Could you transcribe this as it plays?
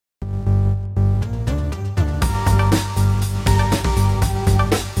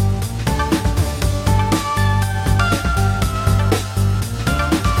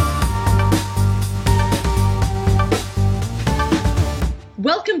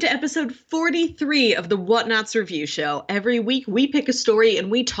to episode 43 of the Whatnots Review Show. Every week we pick a story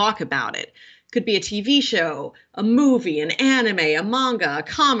and we talk about it. Could be a TV show, a movie, an anime, a manga, a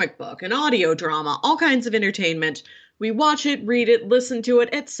comic book, an audio drama, all kinds of entertainment. We watch it, read it, listen to it,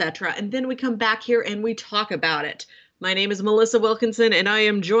 etc. And then we come back here and we talk about it. My name is Melissa Wilkinson and I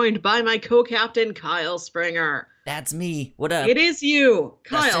am joined by my co-captain Kyle Springer. That's me. What up? It is you.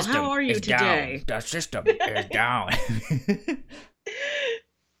 Kyle, how are you today? The system is down.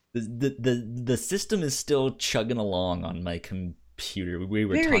 The system is still chugging along on my computer. We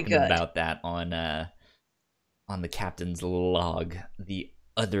were talking about that on the captain's log the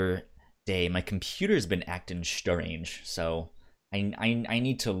other day. My computer's been acting strange, so I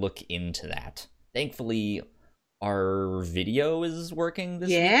need to look into that. Thankfully, our video is working this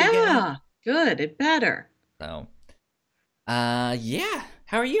week again. Yeah, good. It better. So, yeah.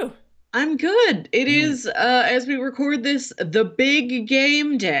 How are you? I'm good. It is, as we record this, the big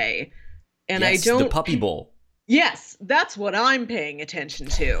game day. And yes, the Puppy Bowl. Yes, that's what I'm paying attention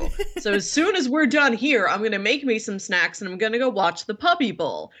to. So as soon as we're done here, I'm going to make me some snacks and I'm going to go watch the Puppy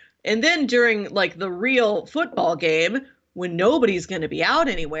Bowl. And then during, like, the real football game, when nobody's going to be out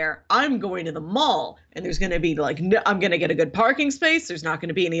anywhere, I'm going to the mall. And there's going to be, like, I'm going to get a good parking space. There's not going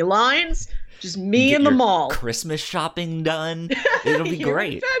to be any lines. Just me in the mall. Christmas shopping done. It'll be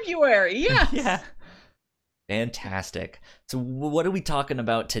great. In February, yes. Yeah. Fantastic. So what are we talking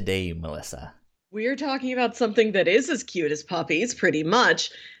about today, Melissa? We're talking about something that is as cute as puppies, pretty much.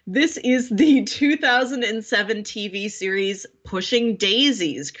 This is the 2007 TV series Pushing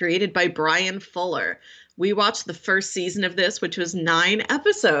Daisies, created by Brian Fuller. We watched the first season of this, which was 9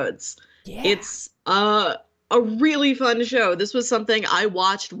 episodes. Yeah. It's a really fun show. This was something I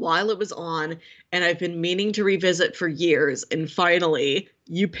watched while it was on, and I've been meaning to revisit for years. And finally,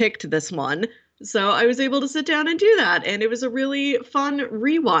 you picked this one. So I was able to sit down and do that. And it was a really fun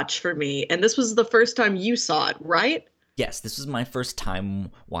rewatch for me. And this was the first time you saw it, right? Yes, this was my first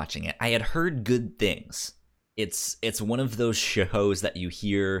time watching it. I had heard good things. It's one of those shows that you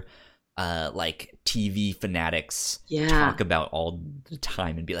hear like TV fanatics talk about all the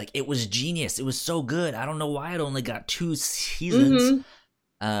time and be like, it was genius, it was so good, I don't know why it only got 2 seasons.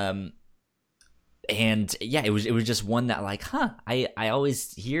 And yeah, it was just one that, like, I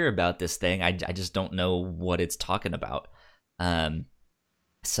always hear about this thing, I just don't know what it's talking about.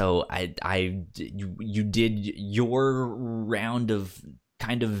 So you did your round of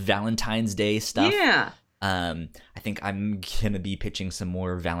kind of Valentine's Day stuff. Yeah. I think I'm gonna be pitching some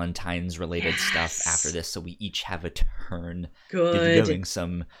more Valentine's related stuff after this, so we each have a turn doing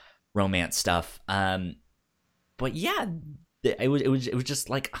some romance stuff. But yeah, it was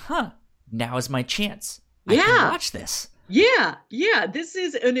just like, now is my chance. I can watch this. Yeah, this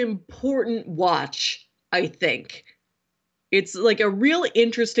is an important watch, I think. It's like a real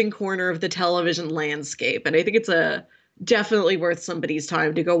interesting corner of the television landscape, and I think it's definitely worth somebody's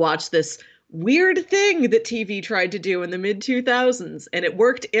time to go watch this weird thing that TV tried to do in the mid-2000s, and it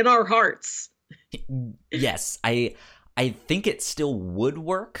worked in our hearts. Yes, I think it still would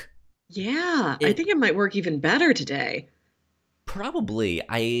work. Yeah, I think it might work even better today. Probably.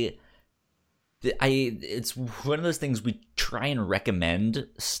 It's one of those things we try and recommend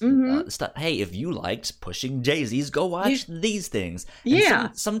stuff. Hey, if you liked Pushing Daisies, go watch these things.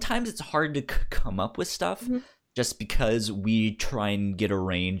 And sometimes it's hard to come up with stuff. Just because we try and get a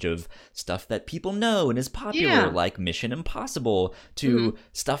range of stuff that people know and is popular, like Mission Impossible, to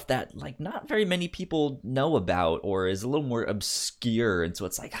stuff that, like, not very many people know about or is a little more obscure. And so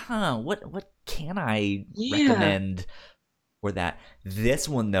it's like, what can I recommend for that? This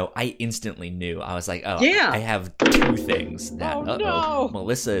one, though, I instantly knew. I was like, I have 2 things that, no.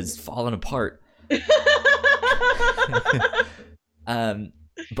 Melissa is falling apart.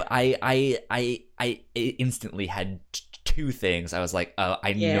 But I instantly had 2 things. I was like,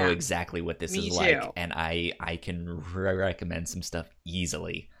 I know exactly what this is like, and I can recommend some stuff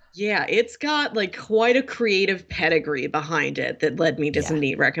easily. Yeah, it's got, like, quite a creative pedigree behind it that led me to some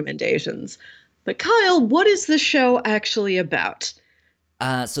neat recommendations. But Kyle, what is the show actually about?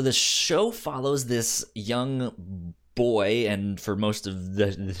 So the show follows this young boy, and for most of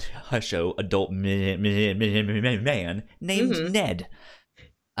the show, adult man named Ned.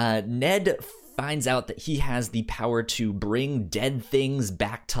 Ned finds out that he has the power to bring dead things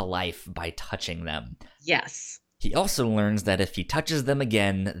back to life by touching them. Yes. He also learns that if he touches them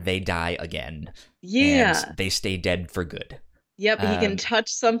again, they die again. Yeah. And they stay dead for good. Yep, he can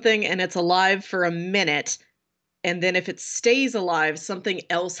touch something and it's alive for a minute, and then if it stays alive, something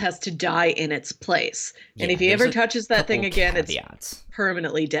else has to die in its place. And if he ever touches that thing again, it's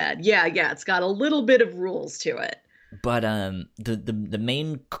permanently dead. Yeah, it's got a little bit of rules to it. But the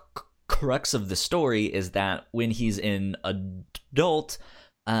main crux of the story is that when he's an adult,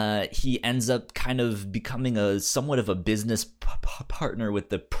 he ends up kind of becoming somewhat of a business partner with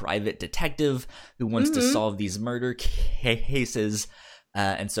the private detective who wants to solve these murder cases,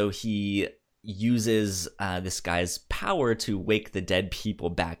 and so he uses this guy's power to wake the dead people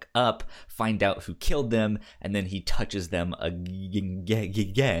back up, find out who killed them, and then he touches them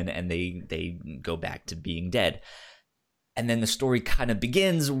again, and they go back to being dead. And then the story kind of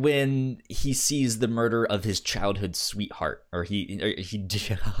begins when he sees the murder of his childhood sweetheart, or he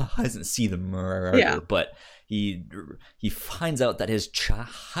doesn't see the murder, but he finds out that his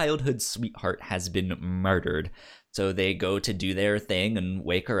childhood sweetheart has been murdered. So they go to do their thing and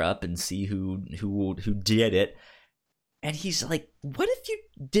wake her up and see who did it. And he's like, "What if you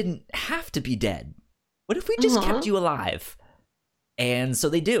didn't have to be dead? What if we just kept you alive?" And so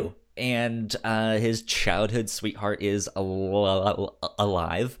they do. And his childhood sweetheart is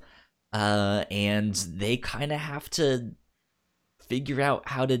alive, and they kind of have to figure out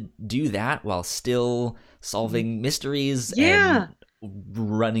how to do that while still solving mysteries and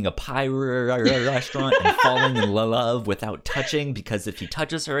running a pie restaurant and falling in love without touching, because if he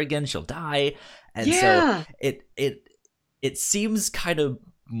touches her again, she'll die. And so it seems kind of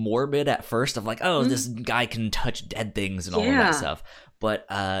morbid at first, of like, oh, this guy can touch dead things and all of that stuff. But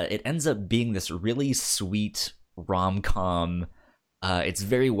it ends up being this really sweet rom-com. It's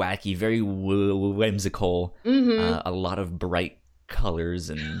very wacky, very whimsical, a lot of bright colors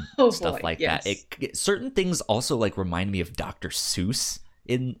and stuff like that. Certain things also like remind me of Dr. Seuss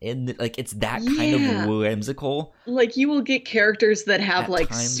in like, it's that kind of whimsical. Like, you will get characters that have like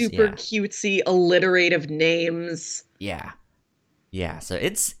times, super cutesy alliterative names. Yeah, so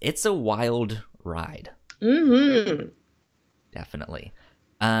it's a wild ride. Definitely.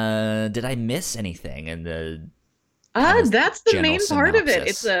 Did I miss anything in the that's the main part of it.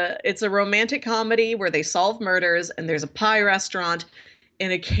 It's a romantic comedy where they solve murders and there's a pie restaurant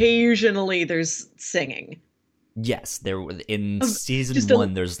and occasionally there's singing. Yes, there in season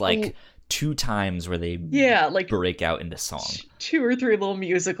 1 there's like 2 times where they like break out into song. 2 or 3 little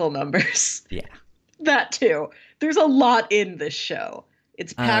musical numbers. Yeah. That too. There's a lot in this show.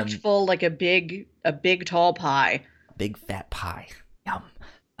 It's packed full like a big tall pie. Big fat pie.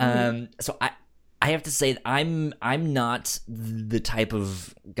 Yum. So I have to say that I'm not the type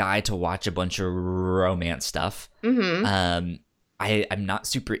of guy to watch a bunch of romance stuff. I'm not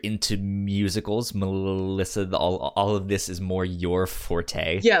super into musicals. Melissa, all of this is more your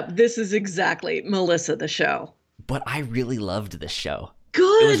forte. Yeah, this is exactly Melissa the show. But I really loved this show.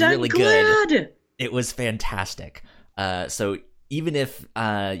 Good, it was really good. It was fantastic. So even if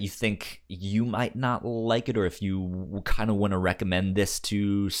you think you might not like it, or if you kind of want to recommend this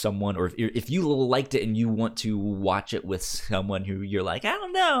to someone, or if you liked it and you want to watch it with someone who you're like, I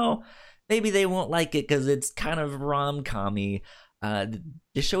don't know, maybe they won't like it because it's kind of rom-com-y,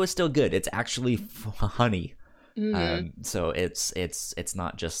 the show is still good. It's actually funny. So it's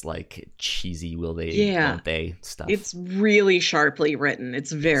not just like cheesy won't they stuff. It's really sharply written.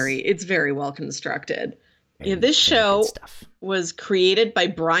 It's very well constructed. This show was created by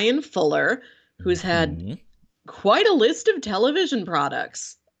Brian Fuller, who's had quite a list of television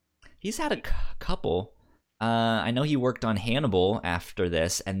products. He's had a couple. I know he worked on Hannibal after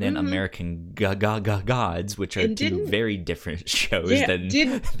this, and then American Gods, which are 2 very different shows than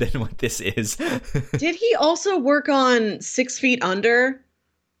what this is. Did he also work on 6 Feet Under?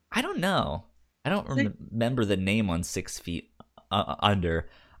 I don't know. I don't remember the name on 6 Feet Under.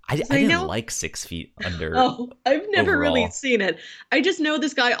 I didn't like 6 Feet Under. Oh, I've never really seen it. I just know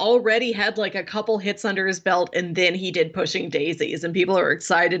this guy already had like a couple hits under his belt, and then he did Pushing Daisies, and people are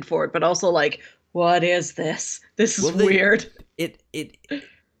excited for it, but also like, what is this? This is weird.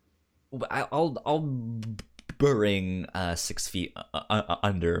 I'll bring 6 Feet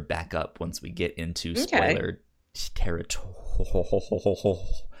Under back up once we get into spoiler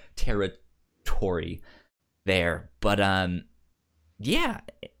territory there. But yeah.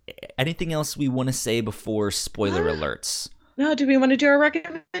 Anything else we want to say before spoiler alerts? No, do we want to do our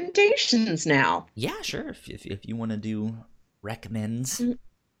recommendations now? Yeah, sure. If you want to do recommends.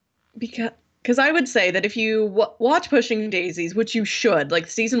 Because I would say that if you watch Pushing Daisies, which you should, like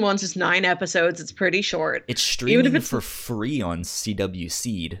season 1's just 9 episodes, it's pretty short. It's streaming for free on CW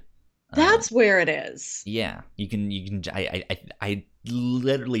Seed. That's where it is. Yeah, you can. I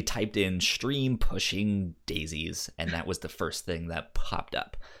literally typed in stream Pushing Daisies, and that was the first thing that popped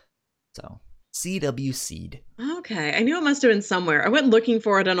up. So CW Seed. Okay, I knew it must have been somewhere. I went looking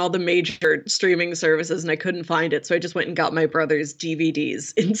for it on all the major streaming services and I couldn't find it, so I just went and got my brother's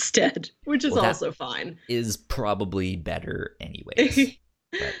DVDs instead, which is Well, that also fine. is probably better anyways.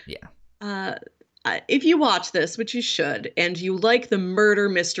 But yeah. uh, if you watch this, which you should, and you like the murder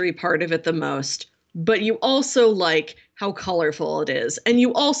mystery part of it the most, but you also like how colorful it is, and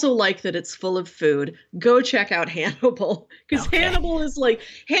you also like that it's full of food, go check out Hannibal. Because Okay. Hannibal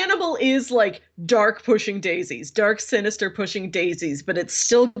is like dark pushing daisies, dark sinister pushing daisies, but it's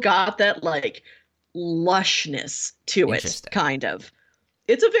still got that like lushness to it, kind of.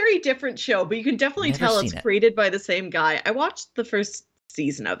 It's a very different show, but you can definitely tell it's created by the same guy. I watched the first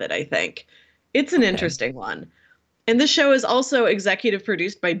season of it, I think. It's an interesting one. And this show is also executive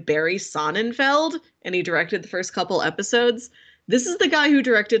produced by Barry Sonnenfeld, and he directed the first couple episodes. This is the guy who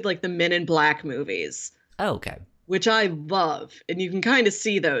directed like the Men in Black movies. Oh, okay. Which I love, and you can kind of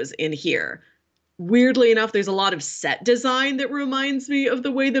see those in here. Weirdly enough, there's a lot of set design that reminds me of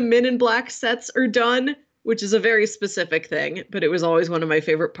the way the Men in Black sets are done, which is a very specific thing, but it was always one of my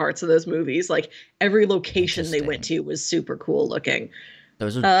favorite parts of those movies. Like, every location they went to was super cool looking.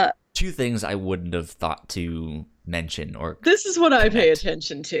 Those are two things I wouldn't have thought to mention or this is what I pay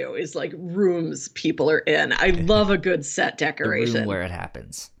attention to, is like rooms people are in. I love a good set decoration. The room where it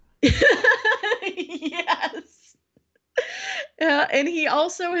happens. Yes. And he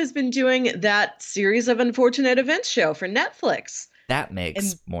also has been doing that series of Unfortunate Events show for Netflix. That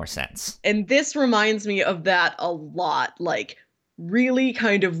makes more sense. And this reminds me of that a lot. Like, really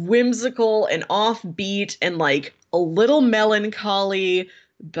kind of whimsical and offbeat and like a little melancholy,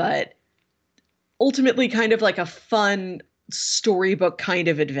 but ultimately kind of like a fun storybook kind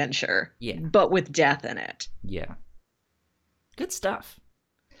of adventure. Yeah. But with death in it. Yeah. Good stuff.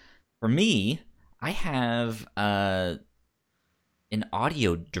 For me, I have an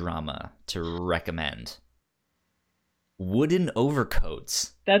audio drama to recommend. Wooden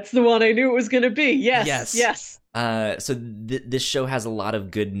Overcoats. That's the one I knew it was going to be. Yes. So this show has a lot of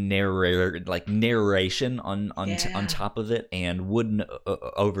good narration on top of it, and Wooden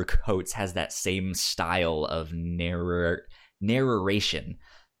Overcoats has that same style of narration.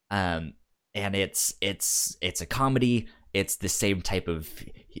 And it's a comedy. It's the same type of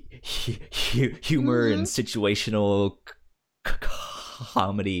humor and situational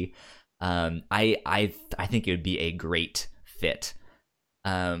comedy. I think it would be a great fit.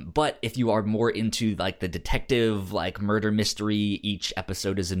 But if you are more into like the detective, like murder mystery, each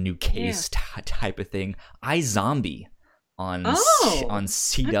episode is a new case type of thing, iZombie on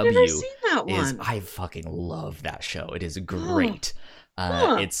CW. I've never seen that one. I fucking love that show. It is great.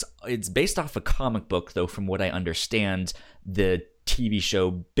 It's based off a comic book, though, from what I understand. The TV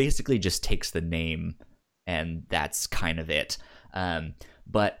show basically just takes the name, and that's kind of it.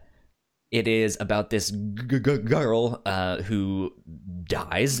 But it is about this girl who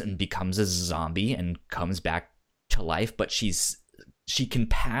dies and becomes a zombie and comes back to life, but she can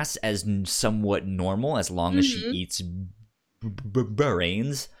pass as somewhat normal as long as she eats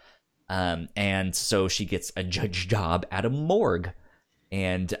brains. And so she gets a job at a morgue.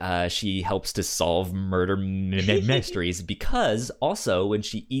 And she helps to solve murder mysteries because also when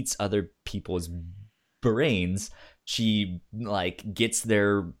she eats other people's brains, she like gets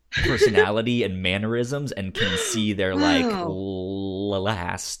their personality and mannerisms and can see their like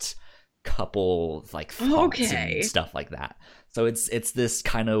last couple like thoughts and stuff like that. So it's this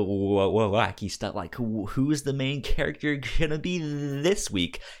kind of wacky stuff. Like who's the main character gonna be this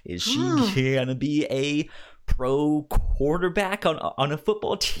week? Is she gonna be a pro quarterback on a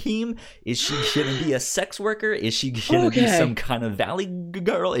football team? Is she gonna be a sex worker? Is she gonna be some kind of valley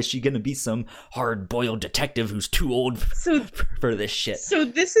girl? Is she gonna be some hard-boiled detective who's too old for this shit? So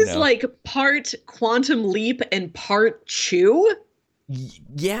this is like part Quantum Leap and part Chew?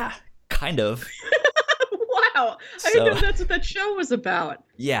 Yeah, kind of. Wow, I didn't know that's what that show was about.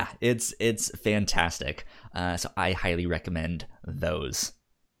 Yeah, it's fantastic. So I highly recommend those.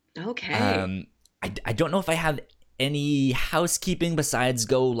 Okay. I don't know if I have any housekeeping besides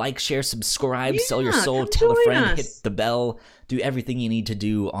go like, share, subscribe, sell your soul, tell a friend, hit the bell, do everything you need to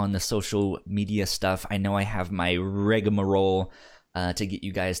do on the social media stuff. I know I have my rigmarole to get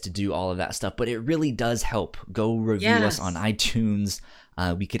you guys to do all of that stuff, but it really does help. Go review us on iTunes.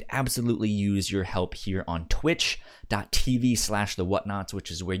 We could absolutely use your help here on twitch.tv/thewhatnots, which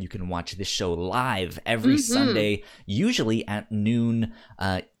is where you can watch this show live every Sunday, usually at noon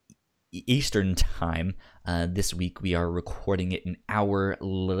Eastern time. This week we are recording it an hour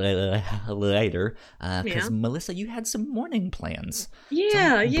later because Melissa, you had some morning plans.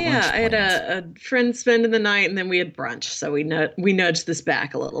 I had a friend spending the night, and then we had brunch, so we nudged this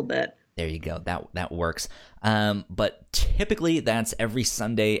back a little bit. There you go. That works. But typically that's every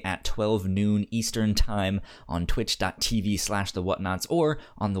Sunday at 12 noon Eastern time on twitch.tv/thewhatnots or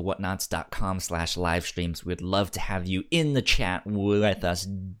on thewhatnots.com/live streams. We'd love to have you in the chat with us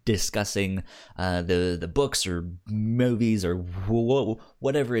discussing the books or movies or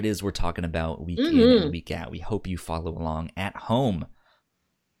whatever it is we're talking about week in and week out. We hope you follow along at home.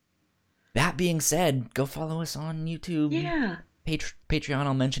 That being said, go follow us on YouTube. Yeah. Patreon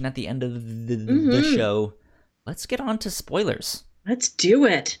I'll mention at the end of the show. Let's get on to spoilers. Let's do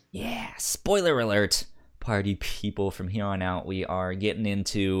it. Yeah, spoiler alert, party people. From here on out, we are getting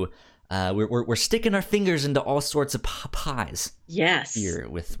into we're sticking our fingers into all sorts of pies. Yes. Here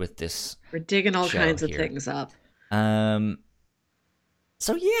with this, we're digging all kinds of things up. So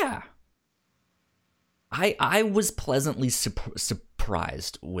yeah, I was pleasantly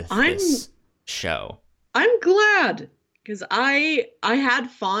surprised with this show. I'm glad. Because I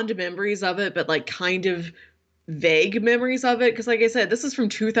had fond memories of it, but like kind of vague memories of it. Because like I said, this is from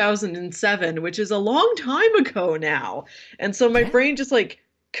 2007, which is a long time ago now. And so my brain just like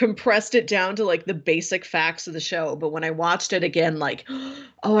compressed it down to like the basic facts of the show. But when I watched it again, like,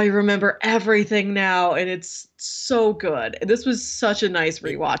 oh, I remember everything now. And it's so good. This was such a nice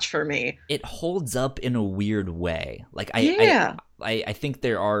rewatch for me. It holds up in a weird way. Like I think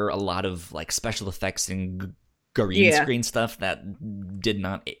there are a lot of like special effects and green screen stuff that did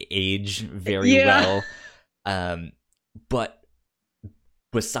not age very well. But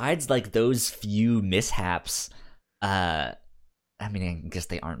besides like those few mishaps, I mean, I guess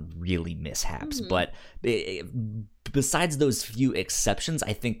they aren't really mishaps, but besides those few exceptions,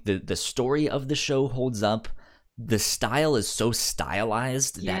 I think the story of the show holds up. The style is so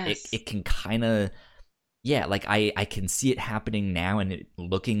stylized that it can kind of, like I can see it happening now and it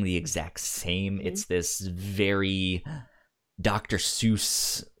looking the exact same. It's this very Dr.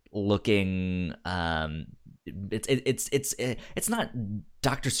 Seuss looking. It's not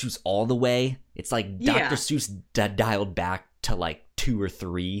Dr. Seuss all the way. It's like Dr. Seuss dialed back to like 2 or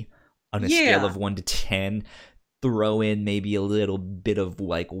 3 on a scale of 1 to 10. Throw in maybe a little bit of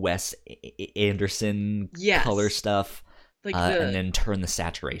like Wes Anderson color stuff, like and then turn the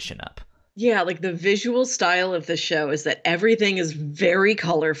saturation up. Yeah, like the visual style of the show is that everything is very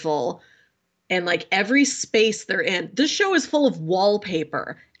colorful and like every space they're in. This show is full of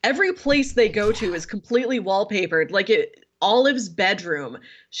wallpaper. Every place they go to is completely wallpapered. Like Olive's bedroom,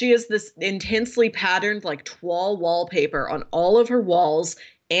 she has this intensely patterned like toile wallpaper on all of her walls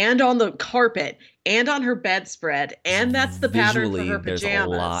and on the carpet and on her bedspread. And that's the pattern for her pajamas. There's a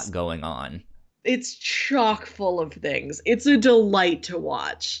lot going on. It's chock full of things. It's a delight to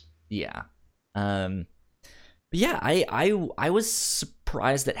watch. Yeah. Yeah, I was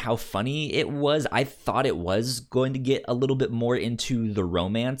surprised at how funny it was. I thought it was going to get a little bit more into the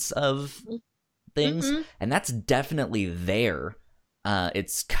romance of things, and that's definitely there.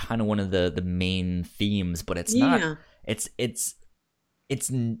 It's kind of one of the main themes, but it's not. It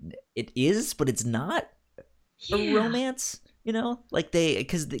is, but it's not a romance. You know, like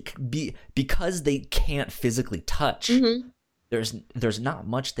because they can't physically touch. There's not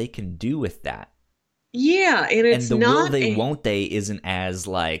much they can do with that. Yeah, and it's the not will they, won't they isn't as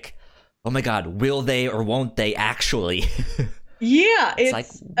like, oh my god, will they or won't they actually? Yeah, it's like,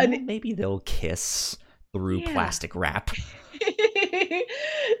 well, maybe they'll kiss through plastic wrap.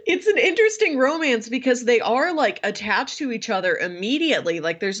 It's an interesting romance because they are like attached to each other immediately.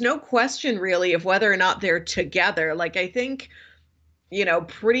 Like there's no question really of whether or not they're together. Like I think, you know,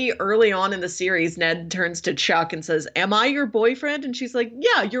 pretty early on in the series, Ned turns to Chuck and says, "Am I your boyfriend?" And she's like,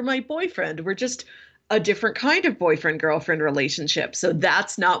 "Yeah, you're my boyfriend. We're just a different kind of boyfriend-girlfriend relationship." So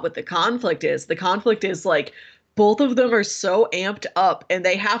that's not what the conflict is. The conflict is like both of them are so amped up and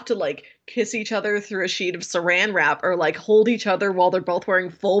they have to like kiss each other through a sheet of saran wrap or like hold each other while they're both wearing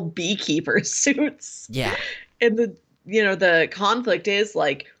full beekeeper suits. Yeah. And the conflict is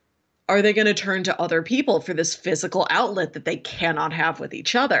like, are they going to turn to other people for this physical outlet that they cannot have with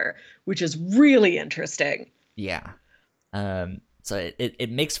each other, which is really interesting. Yeah. So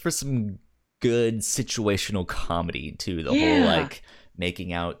it makes for some good situational comedy too. The whole like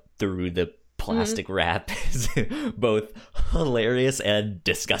making out through the plastic wrap is both hilarious and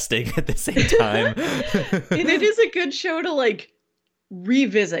disgusting at the same time. And it is a good show to like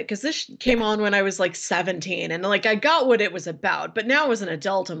revisit because this came on when I was like 17 and like I got what it was about, but now as an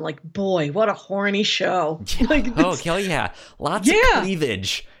adult I'm like, boy, what a horny show. Yeah. Like oh hell yeah, lots of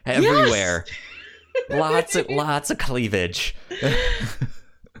cleavage everywhere. Lots of cleavage.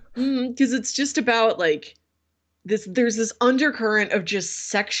 Because it's just about like there's this undercurrent of just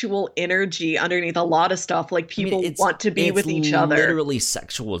sexual energy underneath a lot of stuff. Like people want to be with each other. Literally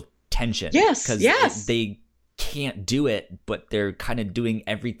sexual tension. Yes, Because yes. they can't do it, but they're kind of doing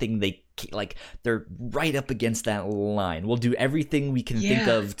everything they like. They're right up against that line. We'll do everything we can think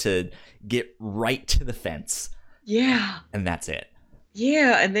of to get right to the fence. Yeah. And that's it.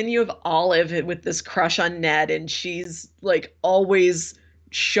 Yeah, and then you have Olive with this crush on Ned, and she's like always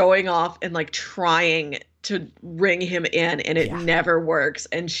showing off and like trying to ring him in, and it never works.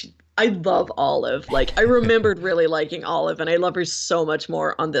 And I love Olive. Like, I remembered really liking Olive, and I love her so much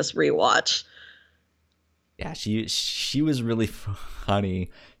more on this rewatch. Yeah, she was really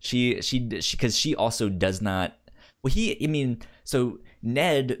funny. She because she also does not. Well, so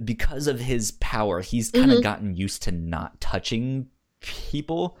Ned, because of his power, he's kind of gotten used to not touching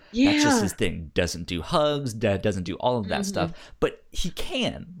people. That's just his thing. Doesn't do hugs, doesn't do all of that stuff, but he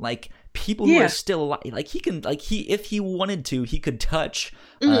can. Like, people who are still alive, like, he can, like, if he wanted to, he could touch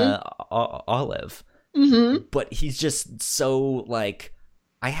Olive, but he's just so like,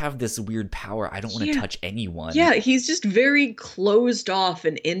 I have this weird power, I don't want to touch anyone. Yeah, he's just very closed off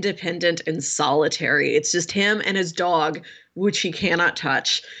and independent and solitary. It's just him and his dog, which he cannot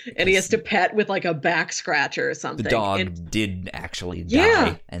touch. And he has to pet with like a back scratcher or something. The dog did actually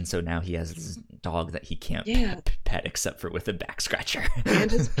die. And so now he has this dog that he can't pet except for with a back scratcher.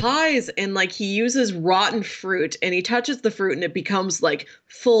 And his pies. And like, he uses rotten fruit and he touches the fruit and it becomes like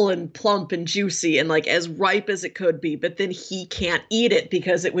full and plump and juicy and like as ripe as it could be. But then he can't eat it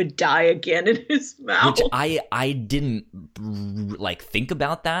because it would die again in his mouth. Which I didn't like think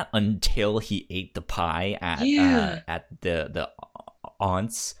about that until he ate the pie at the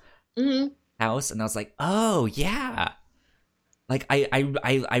aunt's house, and I was like, oh yeah. Like,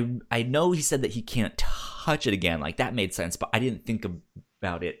 I know he said that he can't touch it again. Like, that made sense, but I didn't think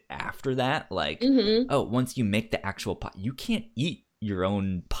about it after that. Like, oh, once you make the actual pie, you can't eat your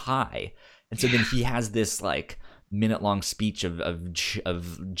own pie. And so then he has this like minute-long speech of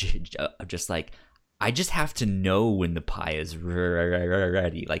just like, I just have to know when the pie is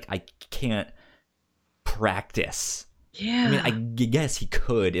ready. Like, I can't practice. Yeah. I mean, I guess he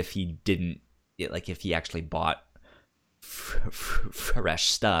could if he didn't, like, if he actually bought fresh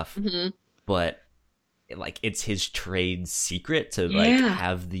stuff, but like, it's his trade secret to like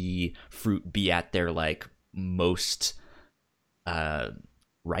have the fruit be at their like most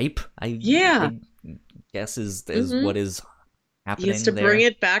ripe. I guess is what is happening. He has to bring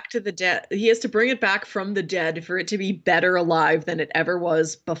it back to the dead. He has to bring it back from the dead for it to be better alive than it ever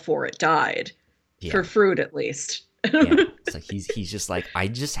was before it died. For fruit, at least. It's like he's just like, I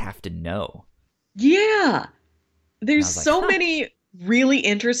just have to know. Yeah. There's so many really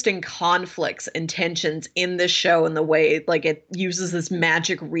interesting conflicts and tensions in this show, and the way like it uses this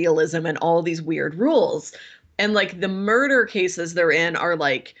magic realism and all these weird rules. And like, the murder cases they're in are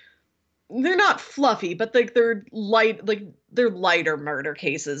like, they're not fluffy, but like they're lighter murder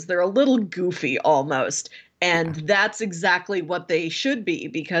cases. They're a little goofy almost. And that's exactly what they should be,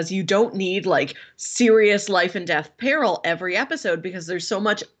 because you don't need like serious life and death peril every episode, because there's so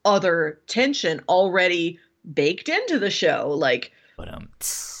much other tension already baked into the show. Like,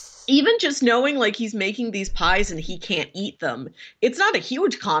 even just knowing like he's making these pies and he can't eat them, it's not a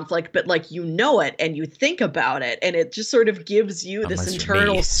huge conflict, but like, you know it and you think about it, and it just sort of gives you this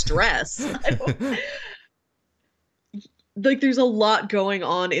internal stress. Like, there's a lot going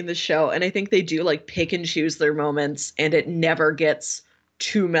on in the show, and I think they do like pick and choose their moments, and it never gets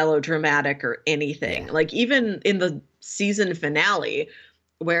too melodramatic or anything. Like, even in the season finale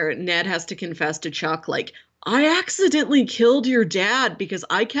where Ned has to confess to Chuck, like, I accidentally killed your dad because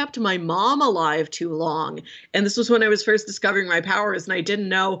I kept my mom alive too long. And this was when I was first discovering my powers, and I didn't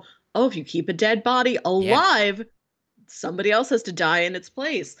know, oh, if you keep a dead body alive, somebody else has to die in its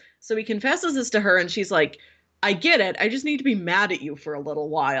place. So he confesses this to her, and she's like, I get it. I just need to be mad at you for a little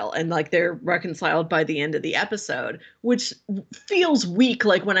while. And like, they're reconciled by the end of the episode, which feels weak,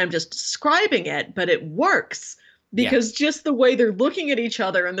 like when I'm just describing it, but it works because just the way they're looking at each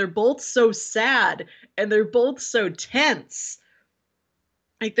other, and they're both so sad and they're both so tense.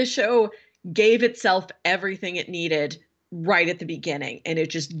 Like, the show gave itself everything it needed right at the beginning, and it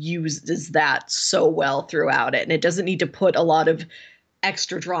just uses that so well throughout it. And it doesn't need to put a lot of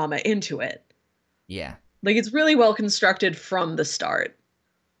extra drama into it. Yeah. Like, it's really well constructed from the start.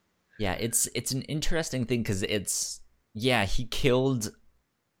 Yeah, it's an interesting thing, because he killed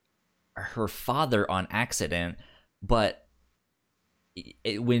her father on accident, but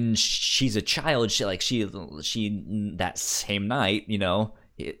when she's a child, she that same night, you know,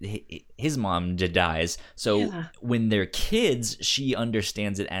 his mom dies. So when they're kids, she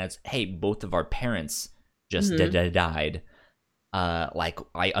understands it as, hey, both of our parents just died. like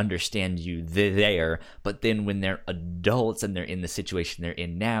I understand you there, but then when they're adults and they're in the situation they're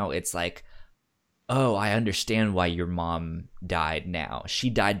in now, it's like, oh, I understand why your mom died now. She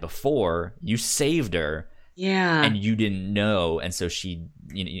died before, you saved her, Yeah. and you didn't know, and so she,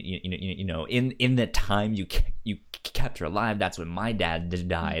 in the time you kept her alive, that's when my dad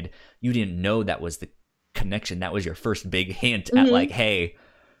died. You didn't know that was the connection. That was your first big hint at like, hey,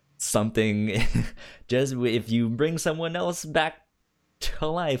 something just if you bring someone else back to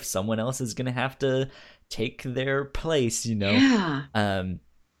life, someone else is gonna have to take their place, Yeah.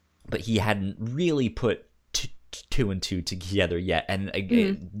 But he hadn't really put two and two together yet, and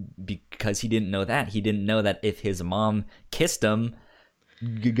because he didn't know that if his mom kissed him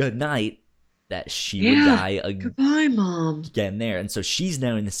good night, that she would die Goodbye, Mom. again there. And so she's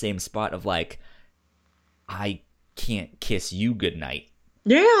now in the same spot of like, I can't kiss you goodnight.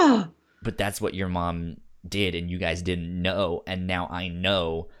 Yeah. But that's what your mom did, and you guys didn't know, and now I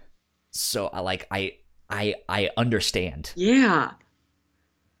know. So I understand. Yeah.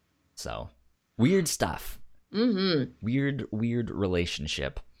 So weird stuff. Mm-hmm. Weird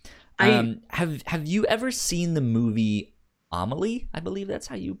relationship. Have you ever seen the movie Amelie? I believe that's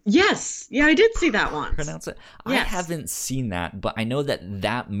how you Yes. Yeah, I did see that once. pronounce it. Yes. I haven't seen that, but I know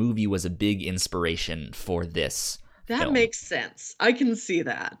that movie was a big inspiration for this film. Makes sense. I can see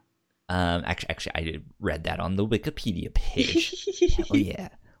that. Actually, I read that on the Wikipedia page. Hell yeah,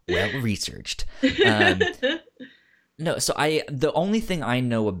 well researched. No, so the only thing I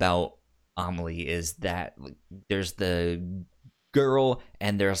know about Amelie is that there's the girl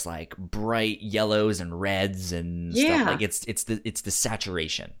and there's like bright yellows and reds and stuff. Like it's the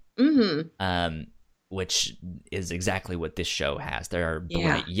saturation. Which is exactly what this show has. There are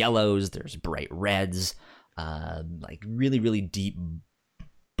bright yellows, there's bright reds, like really, really deep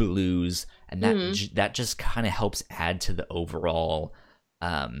blues, and that just kind of helps add to the overall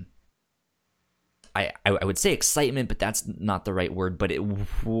I would say excitement, but that's not the right word. But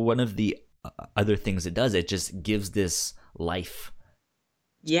one of the other things it does, it just gives this life.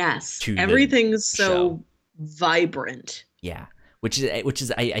 Yes, everything's so vibrant. Yeah, which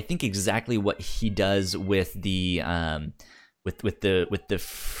is I think exactly what he does with the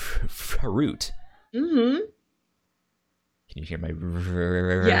fruit. Mm-hmm. Can you hear my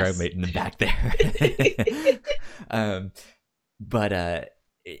roommate in the back there?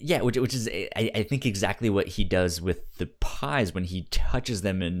 Yeah, which is I think exactly what he does with the pies when he touches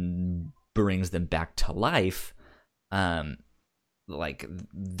them and brings them back to life. Like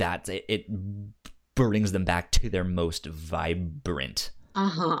that, it brings them back to their most vibrant.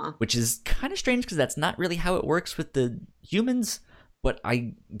 Which is kind of strange because that's not really how it works with the humans. But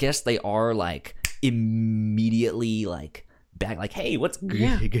I guess they are like immediately like back, like, hey, what's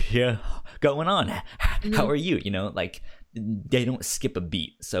going on? How are you? Like they don't skip a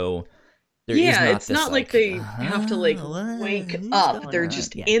beat. So it's not like they have to like wake up. They're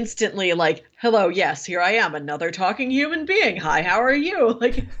just instantly like, hello, yes, here I am, another talking human being. Hi, how are you?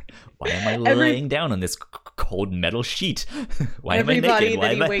 Like, why am I laying down on this cold metal sheet? Why am I naked? Everybody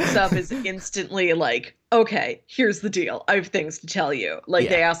that he wakes up is instantly like, okay, here's the deal. I have things to tell you. Like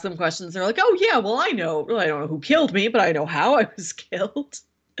they ask them questions. They're like, oh yeah, well I know. Well, I don't know who killed me, but I know how I was killed.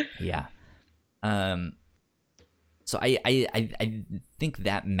 Yeah. So I think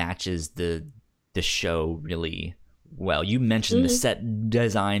that matches the show really well. You mentioned the set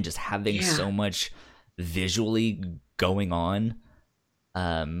design, just having so much visually going on.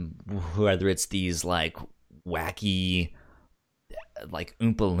 Whether it's these like wacky, like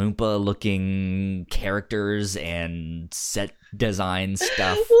Oompa Loompa looking characters and set design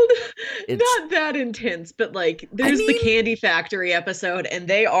stuff. Well, not that intense, but like there's the Candy Factory episode, and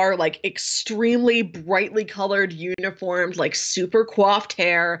they are like extremely brightly colored uniforms, like super coiffed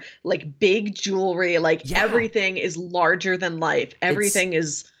hair, like big jewelry, like everything is larger than life. Everything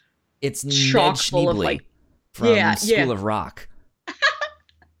it's chock Ned full of like from School of Rock.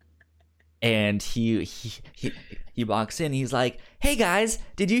 And he walks in, he's like, hey guys,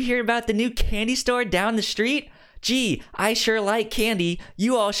 did you hear about the new candy store down the street? Gee, I sure like candy.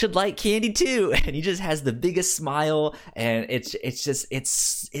 You all should like candy too. And he just has the biggest smile, and it's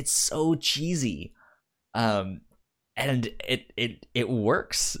so cheesy. And it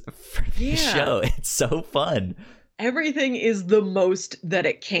works for the show. It's so fun. Everything is the most that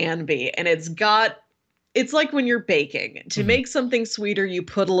it can be, and it's like when you're baking. To make something sweeter, you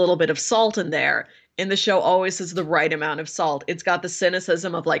put a little bit of salt in there. And the show always has the right amount of salt. It's got the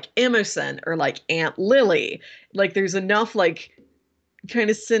cynicism of like Emerson or like Aunt Lily. Like there's enough like kind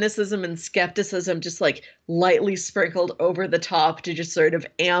of cynicism and skepticism just like lightly sprinkled over the top to just sort of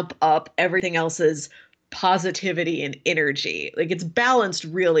amp up everything else's positivity and energy. Like it's balanced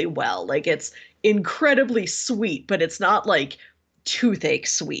really well. Like it's incredibly sweet, but it's not like toothache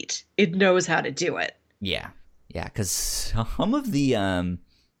sweet. It knows how to do it. Yeah, yeah, because some of the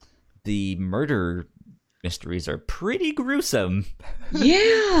murder mysteries are pretty gruesome.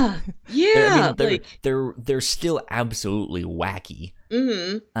 Yeah, yeah. I mean, like they're still absolutely wacky.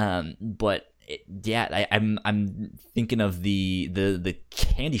 But yeah, I'm thinking of the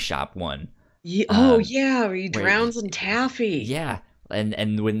candy shop one. yeah, oh yeah, where he Where drowns in taffy. yeah,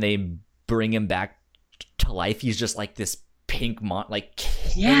 and when they bring him back to life, he's just like this pink like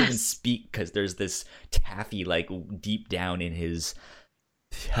can't even Yes. speak because there's this taffy like deep down in his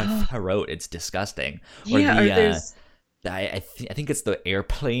throat. It's disgusting. Or Yeah, or the there's I think it's the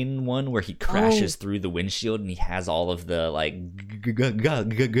airplane one where he crashes through the windshield and he has all of the like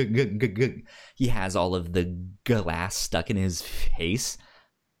he has all of the glass stuck in his face.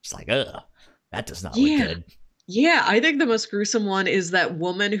 It's like, ugh, that does not look yeah. good. Yeah, I think the most gruesome one is that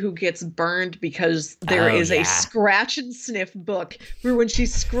woman who gets burned because there Oh is a yeah, scratch and sniff book where when she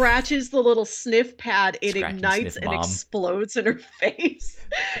scratches the little sniff pad, it scratch and ignites sniff and mom. explodes in her face.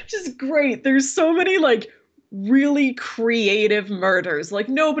 Just great. There's so many like really creative murders. Like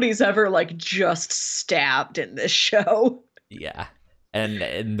nobody's ever like just stabbed in this show. Yeah.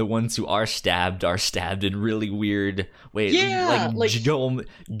 And the ones who are stabbed in really weird ways. Yeah, Like like Joel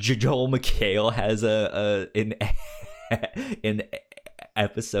McHale has an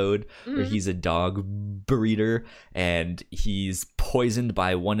episode where mm, he's a dog breeder and he's poisoned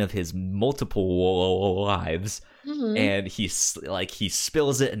by one of his multiple wives, mhm. and he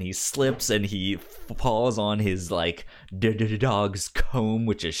spills it and he slips and he falls on his like dog's comb,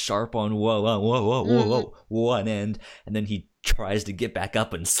 which is sharp on one end, and then he tries to get back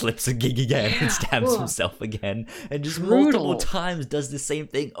up and slips again Yeah. and stabs Ugh. himself again, and just multiple Brutal. times does the same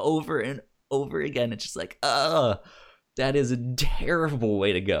thing over and over again. It's just like, that is a terrible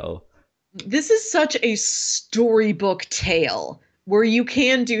way to go. This is such a storybook tale where you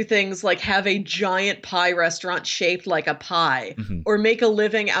can do things like have a giant pie restaurant shaped like a pie Mhm. or make a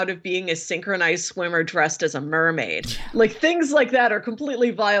living out of being a synchronized swimmer dressed as a mermaid. Like things like that are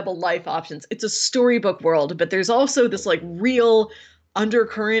completely viable life options. It's a storybook world, but there's also this like real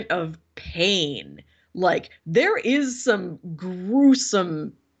undercurrent of pain. Like there is some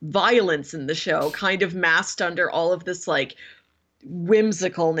gruesome violence in the show kind of masked under all of this like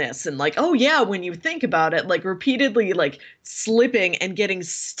whimsicalness and like oh yeah when you think about it like repeatedly like slipping and getting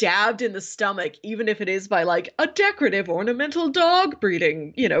stabbed in the stomach even if it is by like a decorative ornamental dog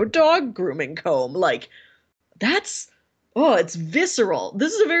breeding dog grooming comb like that's oh it's visceral.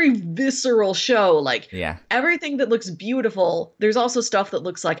 This is a very visceral show. Like Yeah. everything that looks beautiful, there's also stuff that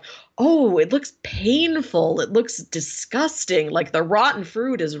looks like oh it looks painful, it looks disgusting, like the rotten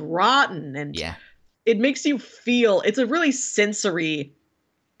fruit is rotten and Yeah. it makes you feel it's a really sensory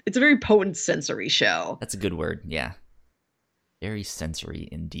it's a very potent sensory show. That's a good word. Yeah. Very sensory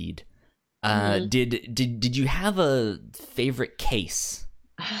indeed. Mhm. Did you have a favorite case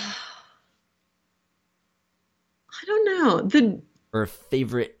I don't know. The or a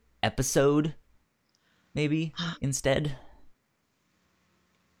favorite episode maybe instead?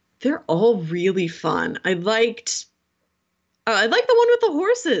 they're all really fun. I liked the one with the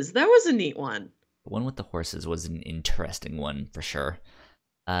horses. That was a neat one. The one with the horses was an interesting one for sure.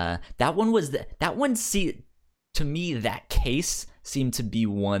 That one see, to me that case seemed to be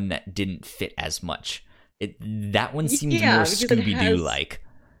one that didn't fit as much. That one seemed Yeah, more because Scooby-Doo like,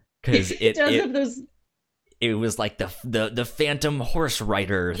 because it does have those it was like the phantom horse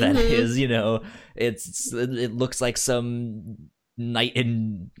rider that is, it looks like some knight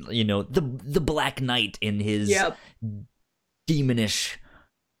in, the Black Knight in his yep. demonish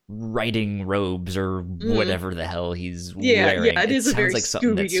riding robes or whatever the hell he's Yeah, wearing. yeah, it is a very like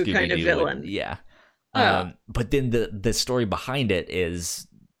something that Scooby-Doo kind of villain. Yeah. Oh. But then the story behind it is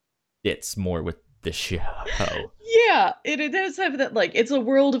it's more with the show. Yeah, it does have that like it's a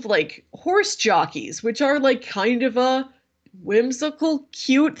world of like horse jockeys, which are like kind of a whimsical,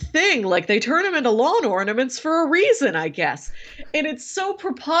 cute thing. Like they turn them into lawn ornaments for a reason, I guess. And it's so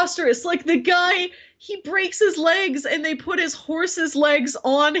preposterous. Like the guy, he breaks his legs and they put his horse's legs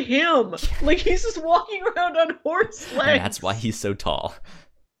on him. Like he's just walking around on horse legs. And that's why he's so tall.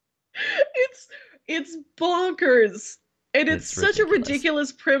 It's bonkers. And it's such a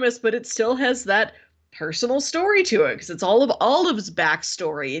ridiculous premise, but it still has that personal story to it because it's all of Olive's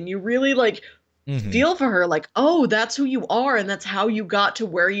backstory, and you really like feel for her, like, oh, that's who you are, and that's how you got to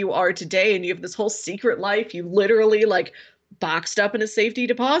where you are today, and you have this whole secret life you literally like boxed up in a safety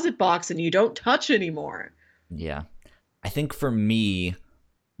deposit box and you don't touch anymore. Yeah. I think for me,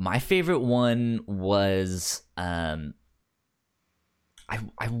 My favorite one was I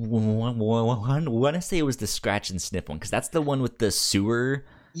want to say it was the scratch and sniff one, because that's the one with the sewer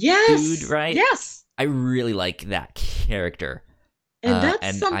dude, right? Yes. I really like that character, and that's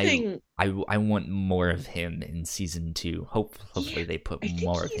and something I want more of him in season 2. Hopefully they put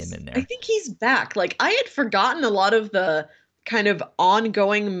more of him in there. I think he's back. Like, I had forgotten a lot of the kind of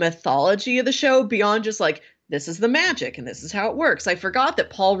ongoing mythology of the show beyond just like, this is the magic and this is how it works. I forgot that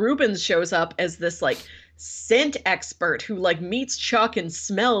Paul Rubens shows up as this like scent expert who like meets Chuck and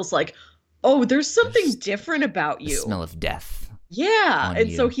smells like, oh, there's something different about The you. smell of death. Yeah.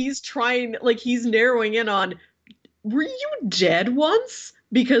 And so he's trying, like, he's narrowing in on, were you dead once?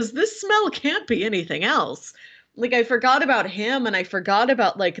 Because this smell can't be anything else. Like, I forgot about him, and I forgot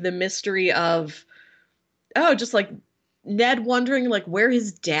about like the mystery of, oh, just like Ned wondering like where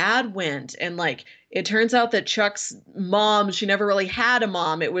his dad went. And like it turns out that Chuck's mom, she never really had a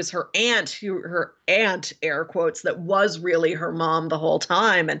mom. It was her aunt, air quotes, that was really her mom the whole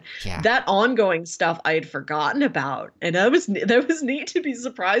time. And that ongoing stuff I had forgotten about. And that was neat to be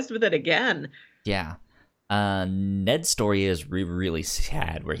surprised with it again. Yeah. Ned's story is really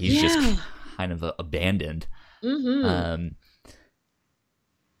sad, where he's just kind of abandoned.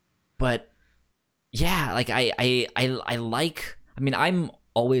 But yeah, like I like. I mean, I'm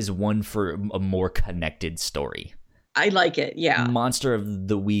always one for a more connected story. I like it. Yeah. Monster of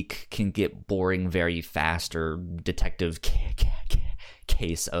the Week can get boring very fast, or detective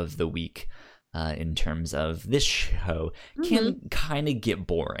case of the week, in terms of this show, can kind of get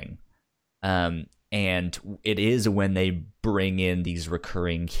boring. And it is when they bring in these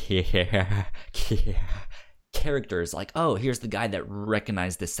recurring characters, like, oh, here's the guy that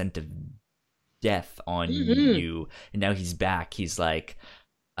recognized the scent of death on you, and now he's back. He's like,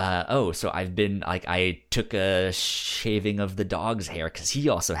 oh, so I've been like, I took a shaving of the dog's hair because he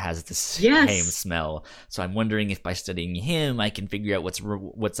also has the same smell. So I'm wondering if by studying him, I can figure out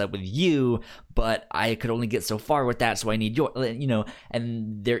what's up with you. But I could only get so far with that, so I need your,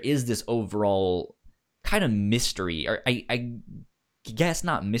 And there is this overall kind of mystery, or I guess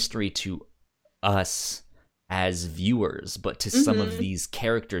not mystery to us as viewers, but to some of these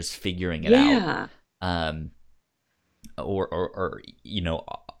characters figuring it out. Or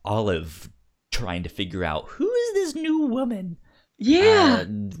Olive trying to figure out, who is this new woman?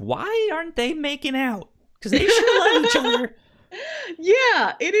 Why aren't they making out? Because they sure love each other.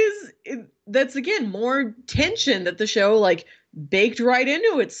 Yeah, it is. That's again more tension that the show like baked right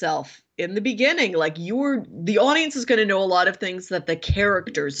into itself in the beginning. Like, the audience is going to know a lot of things that the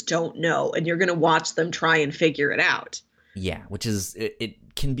characters don't know, and you're going to watch them try and figure it out. Yeah, which is,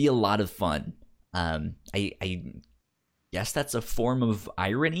 it can be a lot of fun. I guess that's a form of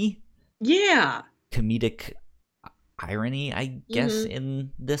irony. Yeah. Comedic irony, I guess,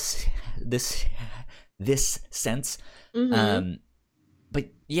 in this sense. But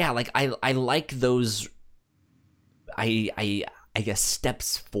yeah, like I like those, I guess,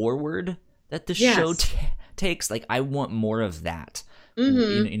 steps forward that the show takes. Like, I want more of that.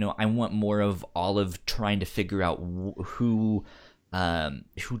 I want more of Olive trying to figure out who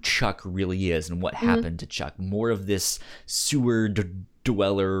Chuck really is and what happened to Chuck. More of this sewer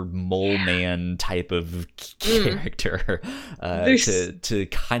dweller mole man type of character, to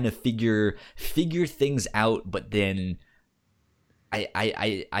kind of figure things out. But then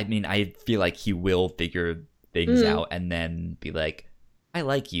I mean, I feel like he will figure things out and then be like, I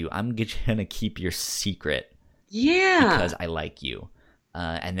like you, I'm gonna keep your secret because I like you.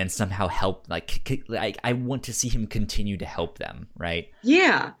 And then somehow help, like I want to see him continue to help them, right?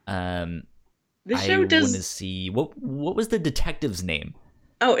 Yeah. The show does. I want to see what was the detective's name?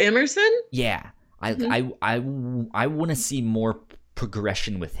 Oh, Emerson. Yeah, I want to see more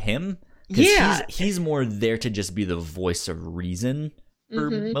progression with him, because he's more there to just be the voice of reason for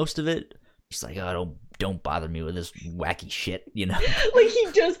most of it. Just like, oh, don't bother me with this wacky shit, Like, he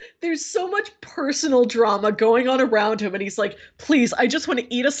does, there's so much personal drama going on around him, and he's like, please, I just want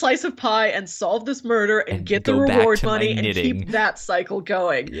to eat a slice of pie and solve this murder and get the reward money and keep that cycle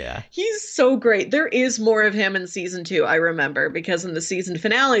going. Yeah. He's so great. There is more of him in season 2, I remember, because in the season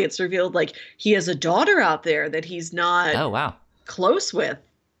finale, it's revealed, like, he has a daughter out there that he's not close with.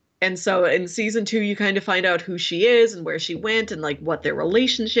 And so in season 2, you kind of find out who she is and where she went and like what their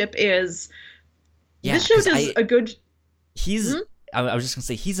relationship is. Yeah, this show does a good. I was just gonna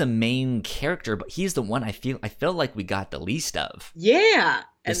say, he's a main character, but he's the one I feel like we got the least of. Yeah,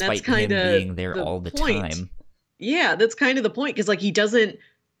 and that's kind of being there all the time. Yeah, that's kind of the point, because like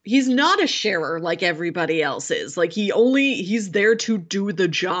he's not a sharer like everybody else is. Like, he's there to do the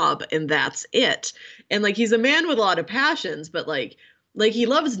job, and that's it. And like, he's a man with a lot of passions, but like, Like, he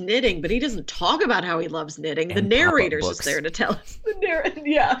loves knitting, but he doesn't talk about how he loves knitting. The And pop-up narrator's just books. there to tell us.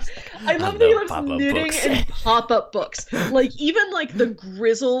 Yeah. I I love that he love loves pop-up knitting books. and pop-up books. Like, even like the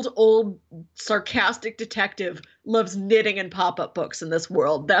grizzled old sarcastic detective loves knitting and pop-up books in this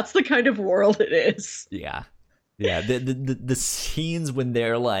world. That's the kind of world it is. Yeah. Yeah, the scenes when Hmm.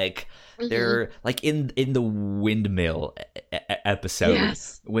 they're like in the windmill episode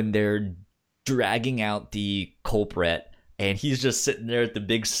Yes. when they're dragging out the culprit and he's just sitting there with the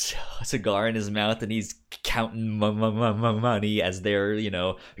big cigar in his mouth and he's counting money as they're,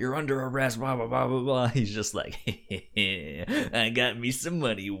 you're under arrest, blah blah blah blah blah. He's just like, I got me some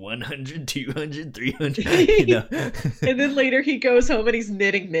money, 100, 200, 300, And then later he goes home and he's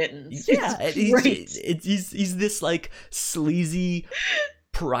knitting mittens. Yeah, It's great. he's this like sleazy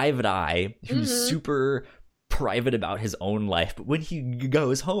private eye who's Hmm. super private about his own life, but when he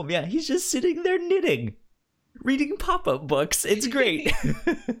goes home, yeah, he's just sitting there knitting, reading pop-up books. It's great.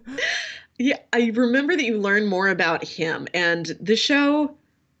 Yeah, I remember that you learn more about him, and the show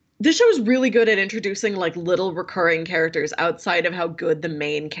is really good at introducing like little recurring characters outside of how good the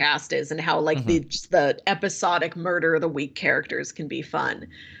main cast is and how like Mhm. the episodic murder of the week characters can be fun.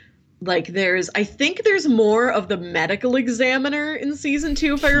 Like I think there's more of the medical examiner in season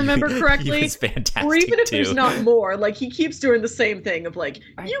 2 if I remember He correctly. was Or even fantastic if there's too. not more, like he keeps doing the same thing of like,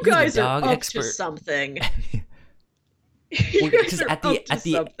 Aren't you you the guys are dog up to expert? something. You guys Because are at up to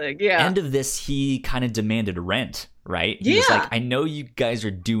the something. Yeah. end of this, he kind of demanded rent, right? He was like, Yeah. I know you guys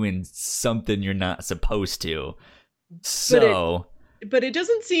are doing something you're not supposed to, But it so but it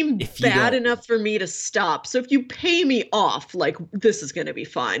doesn't seem if you bad don't, enough for me to stop. So if you pay me off, like this is going to be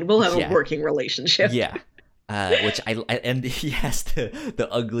fine. We'll have a yeah, working relationship. yeah. Which and he has the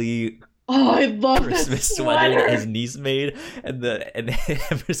ugly Oh, I love that Christmas sweater that his sweater. niece made, and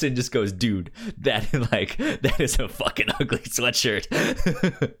Emerson just goes, "Dude, that is a fucking ugly sweatshirt."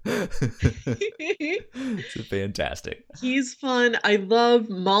 It's fantastic. He's fun. I love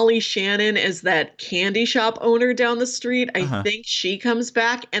Molly Shannon as that candy shop owner down the street. I Uh-huh. think she comes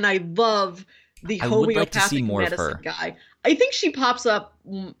back, and I love the I would like to see homeopathic more of medicine her. guy. I think she pops up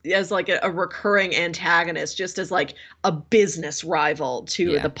as like a recurring antagonist, just as like a business rival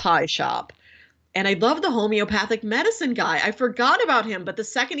to Yeah, the pie shop. And I love the homeopathic medicine guy. I forgot about him, but the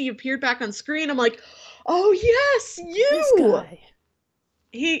second he appeared back on screen, I'm like, oh yes, this you. guy.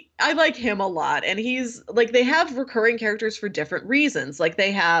 I like him a lot. And he's like they have recurring characters for different reasons. Like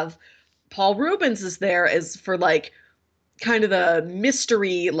they have Paul Rubens is there as for like kind of the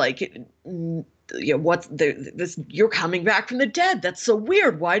mystery, like what's this you're coming back from the dead. That's so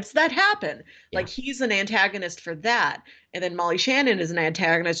weird. Why does that happen? Yeah. Like he's an antagonist for that. And then Molly Shannon is an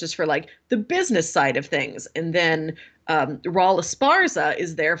antagonist just for like the business side of things. And then Raul Esparza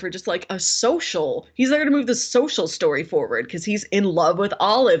is there for just like he's there to move the social story forward because he's in love with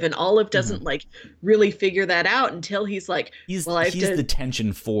Olive and Olive Mhm. doesn't like really figure that out until he's like, well, I have He's to. the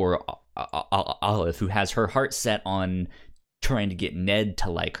tension for Olive, who has her heart set on trying to get Ned to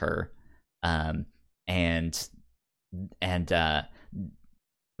like her, um, and and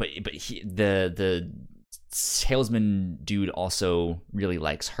but the salesman dude also really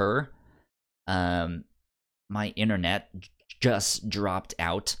likes her. My internet just dropped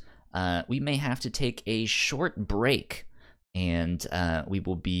out. We may have to take a short break, and we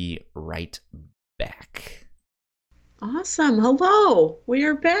will be right back. Awesome. Hello. We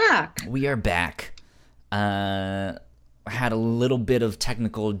are back. We are back. Had a little bit of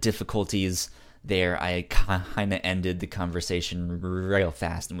technical difficulties there. I kind of ended the conversation real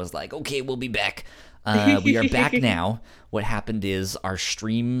fast and was like, okay, we'll be back. We are back now. What happened is our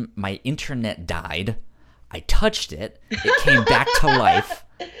stream, my internet died. I touched it. It came back to life.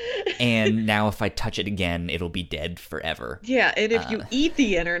 And now if I touch it again, it'll be dead forever. Yeah, and if you eat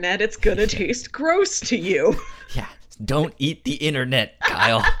the internet, it's gonna taste gross to you. Yeah, don't eat the internet,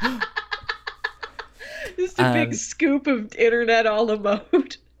 Kyle. Just a big scoop of internet a la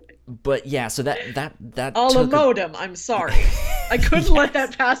mode. But yeah, so that A la took modem, I'm sorry. I couldn't let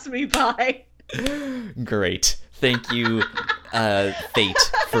that pass me by. Great. Thank you,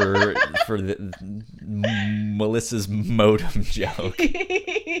 Fate, for Melissa's modem joke.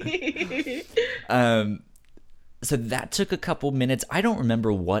 So that took a couple minutes. I don't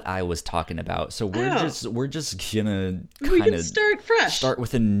remember what I was talking about. So we're just gonna We kind can of start fresh. start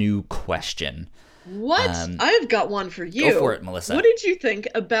with a new question. What? I've got one for you. Go for it, Melissa. What did you think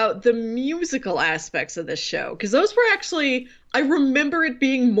about the musical aspects of this show? Because those were actually, I remember it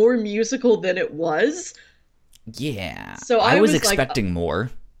being more musical than it was. Yeah. So I was like, expecting more.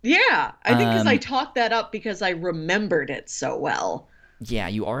 yeah, I think because I talked that up because I remembered it so well. yeah,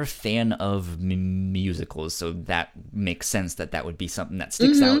 you are a fan of musicals, so that makes sense that that would be something that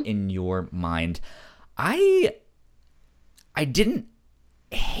sticks out in your mind. I didn't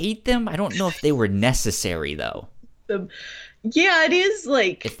hate them. I don't know if they were necessary though. Yeah, it is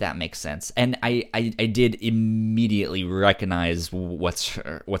like, if that makes sense. And I did immediately recognize what's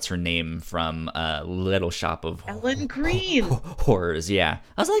her name from Little Shop of Ellen Green Horrors. Yeah,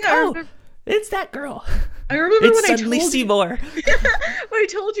 I was like, yeah, oh, it's that girl. I remember it's when suddenly I told Seymour. when I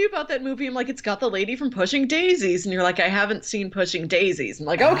told you about that movie. I'm like, it's got the lady from Pushing Daisies, and you're like, I haven't seen Pushing Daisies. I'm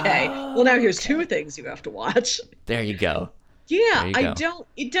like, okay, well now here's two things you have to watch. There you go. Yeah, There you I go. don't.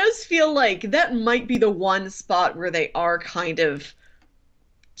 It does feel like that might be the one spot where they are kind of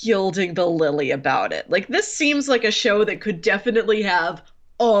gilding the lily about it. Like, this seems like a show that could definitely have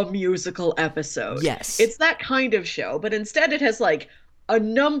a musical episode. Yes. It's that kind of show, but instead it has like a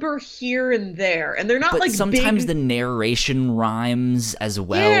number here and there, and they're not But like sometimes big. the narration rhymes as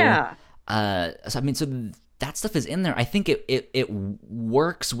well. Yeah. So I mean, so that stuff is in there. I think it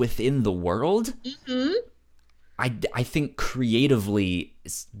works within the world. Hmm. I think creatively,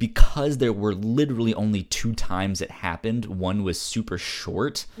 because there were literally only 2 times it happened, one was super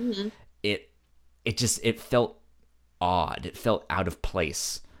short, it felt odd. It felt out of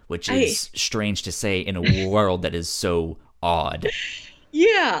place, which is strange to say in a world that is so odd.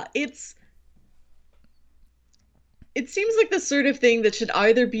 Yeah, it seems like the sort of thing that should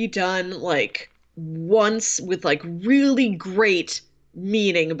either be done like once with like really great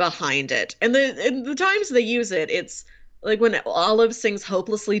meaning behind it. And the times they use it, it's like when Olive sings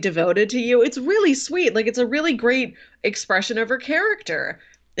Hopelessly Devoted to You, it's really sweet. Like, it's a really great expression of her character.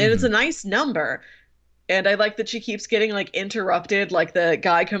 And it's a nice number. And I like that she keeps getting like interrupted. Like, the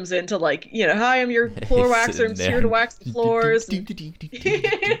guy comes in to like, hi, I'm your floor waxer. I'm just here to wax the floors. I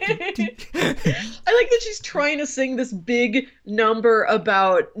like that she's trying to sing this big number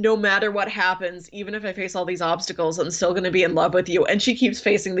about no matter what happens, even if I face all these obstacles, I'm still going to be in love with you. And she keeps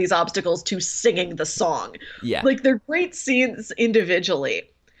facing these obstacles to singing the song. Yeah. Like, they're great scenes individually.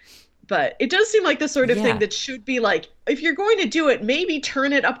 But it does seem like the sort of thing that should be like, if you're going to do it, maybe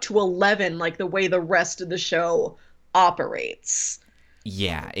turn it up to 11, like the way the rest of the show operates.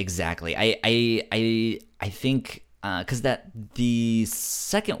 Yeah, exactly. I think because the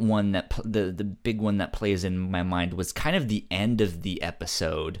second one that the big one that plays in my mind was kind of the end of the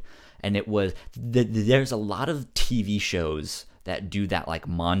episode, and it was there's a lot of TV shows that do that like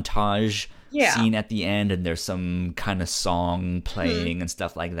montage scene at the end, and there's some kind of song playing and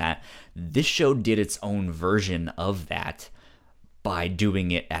stuff like that. This show did its own version of that by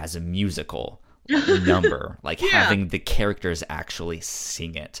doing it as a musical number, like having the characters actually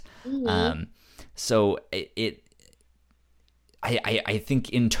sing it. So I think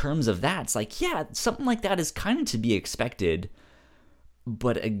in terms of that, it's like, yeah, something like that is kind of to be expected.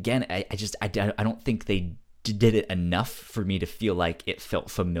 But again, I don't think they did it enough for me to feel like it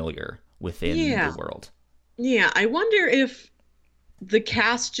felt familiar within the world. Yeah, I wonder if the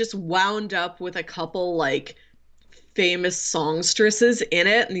cast just wound up with a couple like famous songstresses in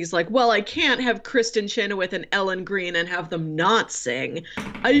it, and he's like, well, I can't have Kristen Chenoweth and Ellen Green and have them not sing.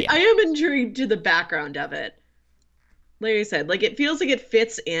 I am intrigued to the background of it. Like I said, like, it feels like it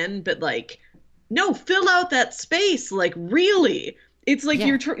fits in, but like, no, fill out that space, like, really. It's like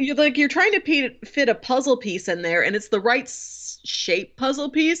you're trying to fit a puzzle piece in there, and it's the right shape puzzle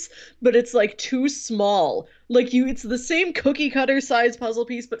piece, but it's like too small. Like, it's the same cookie cutter size puzzle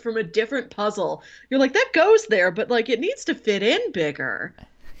piece, but from a different puzzle. You're like, that goes there, but like, it needs to fit in bigger.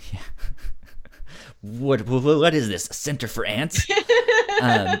 Yeah. What is this? A center for ants?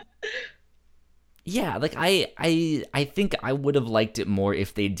 Yeah, like I think I would have liked it more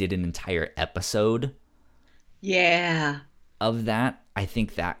if they did an entire episode. Yeah. Of that. I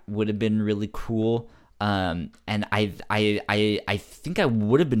think that would have been really cool. And I think I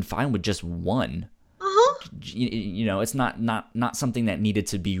would have been fine with just one. Uh-huh. You know, it's not something that needed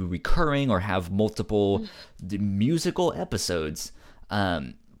to be recurring or have multiple musical episodes.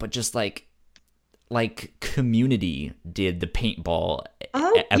 But just like Community did the paintball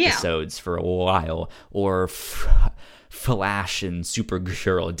episodes for a while, or Flash and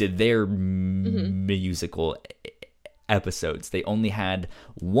Supergirl did their musical episodes. They only had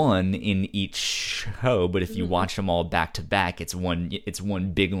one in each show, but if you watch them all back to back, it's one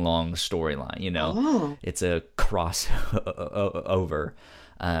big long storyline, you know. It's a crossover.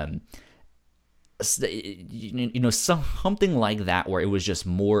 You know, something like that where it was just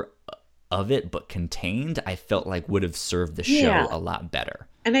more of it but contained, I felt like would have served the show a lot better.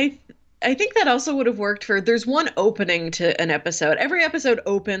 And I think that also would have worked for there's one opening to an episode. Every episode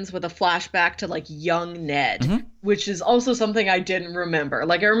opens with a flashback to like young Ned, Mm-hmm. which is also something I didn't remember.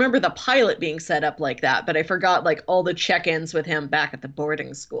 Like I remember the pilot being set up like that, but I forgot like all the check-ins with him back at the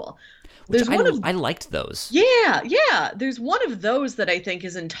boarding school. Which There's one of I liked those. Yeah, yeah. There's one of those that I think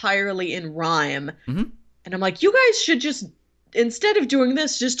is entirely in rhyme. Mm-hmm. And I'm like, you guys should just, instead of doing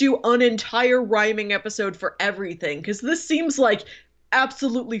this, just do an entire rhyming episode for everything. Because this seems like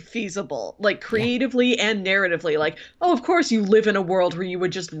absolutely feasible, like Yeah. creatively and narratively. Like, oh, of course you live in a world where you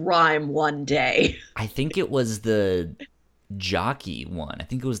would just rhyme one day. I think it was the jockey one. I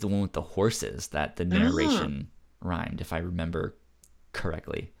think it was the one with the horses that the Ah, narration rhymed, if I remember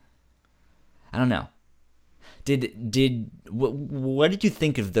correctly. I don't know. What did you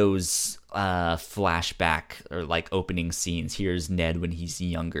think of those flashback or like opening scenes? Here's Ned when he's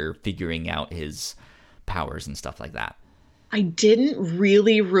younger, figuring out his powers and stuff like that. I didn't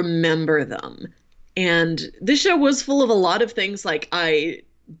really remember them. And this show was full of a lot of things like I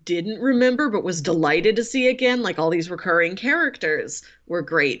didn't remember but was delighted to see again. Like all these recurring characters were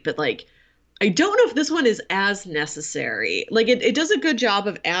great, but like I don't know if this one is as necessary. Like it does a good job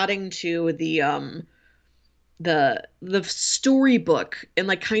of adding to the storybook and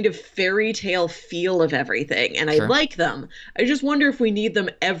like kind of fairy tale feel of everything. And I Sure. like them. I just wonder if we need them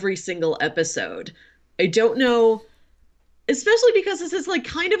every single episode. I don't know, especially because this is like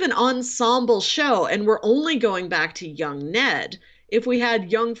kind of an ensemble show and we're only going back to young Ned. If we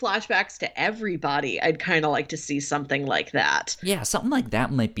had young flashbacks to everybody, I'd kind of like to see something like that. Yeah, something like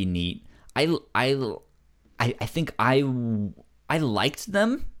that might be neat. I think I liked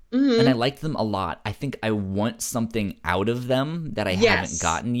them and I Hmm. liked them a lot. I think I want something out of them that I haven't Yes.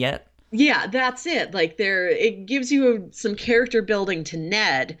 gotten yet. Yeah, that's it. Like there it gives you some character building to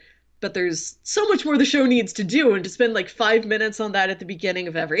Ned, but there's so much more the show needs to do and to spend like 5 minutes on that at the beginning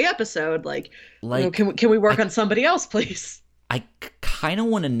of every episode, like, Like can we work I on somebody else, please? I kind of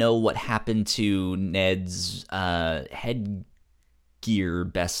want to know what happened to Ned's headgear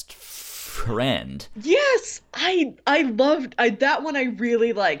best friend. Yes, I loved that one. I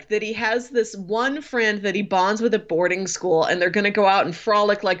really like that he has this one friend that he bonds with at boarding school, and they're gonna go out and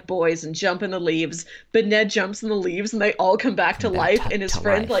frolic like boys and jump in the leaves. But Ned jumps in the leaves, and they all come back to Come back life. And his to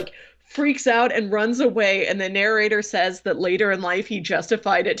friend life. like freaks out and runs away. And the narrator says that later in life he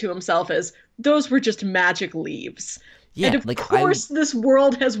justified it to himself as those were just magic leaves. And Yeah, of like I course, this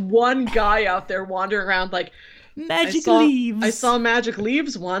world has one guy out there wandering around like, magic I leaves. saw magic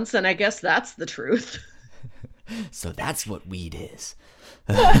leaves once, and I guess that's the truth. So that's what weed is.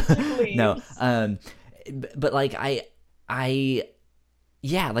 Magic No, leaves. but like I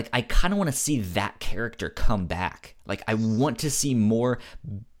yeah, like I kind of want to see that character come back. Like I want to see more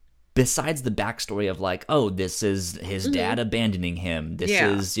besides the backstory of like, oh, this is his Hmm. dad abandoning him. This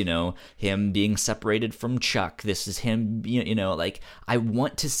Yeah. is, him being separated from Chuck. This is him, like I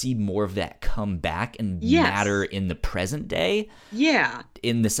want to see more of that come back and matter Yes. in the present day, Yeah.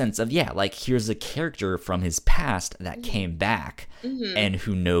 in the sense of, yeah, like here's a character from his past that came back Hmm. and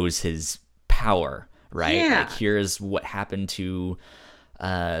who knows his power, right? Yeah. Like here's what happened to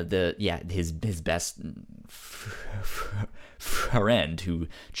his best friend who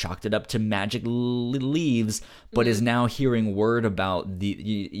chalked it up to magic leaves, but is now hearing word about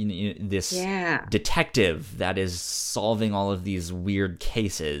this Yeah. detective that is solving all of these weird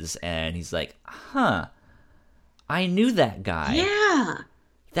cases, and he's like, huh, I knew that guy. Yeah.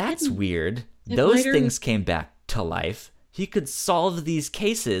 That's weird. it Those might things came back to life. He could solve these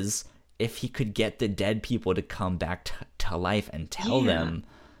cases if he could get the dead people to come back to life and tell Yeah. them,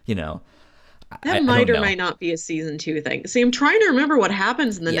 you know. I That might don't or know. might not be a season two thing. See, I'm trying to remember what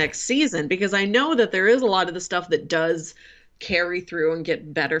happens in the Yeah. next season because I know that there is a lot of the stuff that does carry through and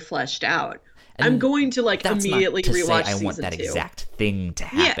get better fleshed out. I'm And going to like that's immediately not to say rewatch I season want that two. exact thing to Yeah,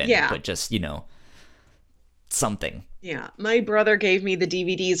 happen, yeah. but just, something. Yeah, my brother gave me the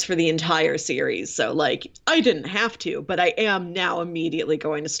DVDs for the entire series, so like I didn't have to, but I am now immediately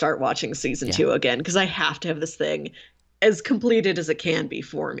going to start watching season Yeah. two again because I have to have this thing as completed as it can be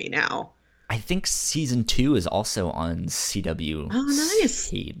for me now. I think season 2 is also on CW. Oh,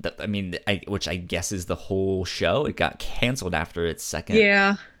 nice. I mean, which I guess is the whole show. It got canceled after its second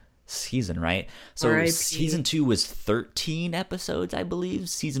Yeah. season, right? So R.I.P. season 2 was 13 episodes, I believe.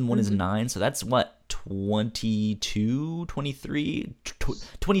 Season one is 9. So that's what, 22, 23,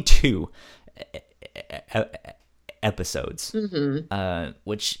 22 episodes,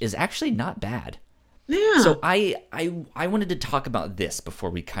 which is actually not bad. Yeah. So I wanted to talk about this before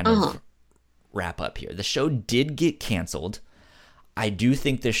we kind of wrap up here. The show did get canceled. I do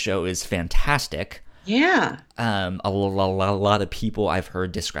think this show is fantastic. Yeah. A lot of people I've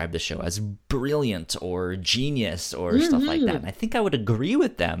heard describe the show as brilliant or genius or stuff like that. Mm-hmm. And I think I would agree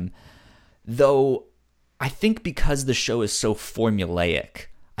with them, though I think because the show is so formulaic,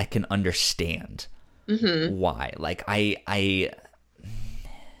 I can understand Mm-hmm. why. Like I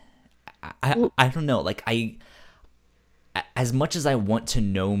don't know. Like as much as I want to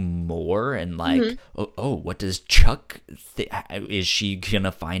know more and like, Mm-hmm. what does Chuck is she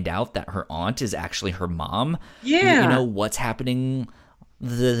gonna find out that her aunt is actually her mom? Yeah. What's happening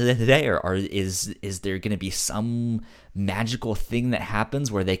there? Or is there gonna be some magical thing that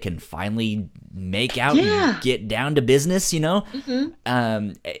happens where they can finally make out and Yeah. get down to business? Mm-hmm.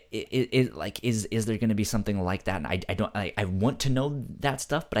 Like is there gonna be something like that? And I don't I want to know that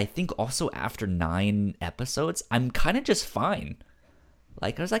stuff, but I think also after 9 episodes, I'm kind of just fine.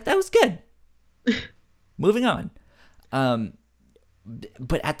 Like I was like, that was good. Moving on.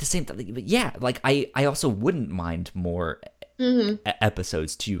 But at the same time, yeah, like I also wouldn't mind more Mm-hmm.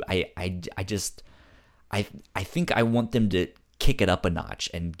 episodes too. I just I think I want them to kick it up a notch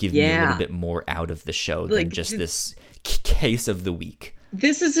and give me a little Yeah. bit more out of the show than Like just this case of the week.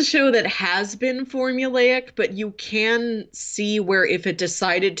 this is a show that has been formulaic, but you can see where if it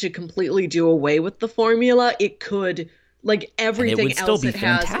decided to completely do away with the formula, it could, like And it would everything still else be it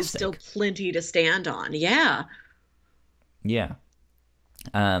has is still fantastic. plenty to stand on. Yeah. Yeah.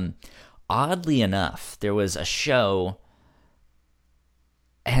 Um, Oddly enough, there was a show,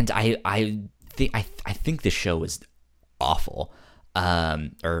 and I think the show was awful.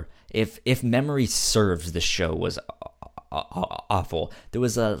 Or if memory serves, the show was awful. There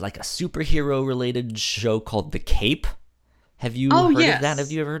was a superhero related show called The Cape. Have you Oh, heard of that? Have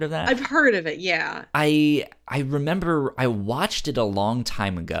yes. you ever heard of that? I've heard of it. Yeah. I remember I watched it a long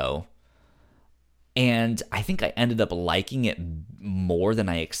time ago, and I think I ended up liking it more than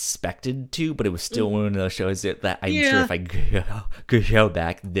I expected to, but it was still one of those shows that I'm sure Yeah. if I go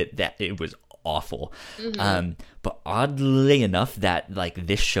back that it was awful. Hmm. But oddly enough, that like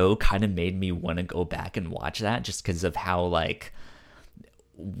this show kind of made me want to go back and watch that just because of how like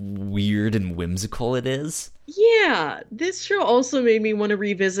weird and whimsical it is. Yeah. This show also made me want to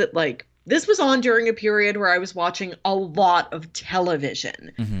revisit, like, this was on during a period where I was watching a lot of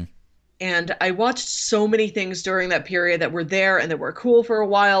television. Hmm. And I watched so many things during that period that were there and that were cool for a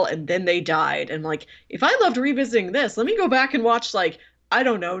while, and then they died. And like, if I loved revisiting this, let me go back and watch, like, I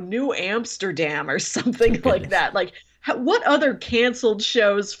don't know, New Amsterdam or Oh something like goodness. that. Like, what other canceled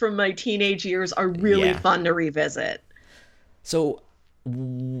shows from my teenage years are really Yeah. fun to revisit? So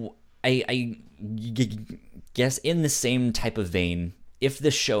guess in the same type of vein, if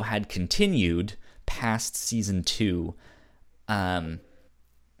the show had continued past season 2, um,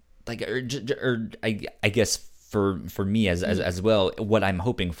 like I guess for me as well, what I'm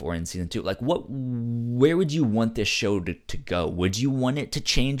hoping for in season 2, like where would you want this show to go? Would you want it to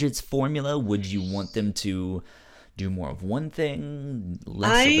change its formula? Would you want them to do more of one thing,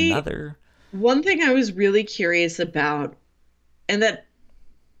 less of I another? One thing I was really curious about, and that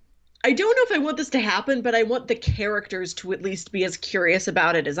I don't know if I want this to happen, but I want the characters to at least be as curious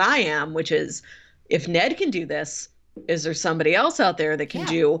about it as I am, which is, if Ned can do this, is there somebody else out there that can Yeah.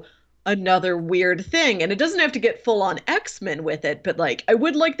 do another weird thing? And it doesn't have to get full on X-Men with it, but like I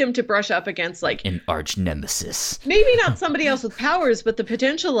would like them to brush up against, like, An arch nemesis. maybe not somebody else with powers, but the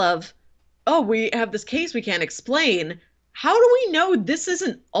potential of, oh, we have this case we can't explain. How do we know this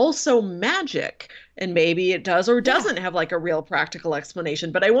isn't also magic? And maybe it does or Yeah. doesn't have like a real practical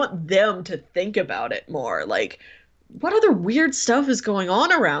explanation, but I want them to think about it more. Like, what other weird stuff is going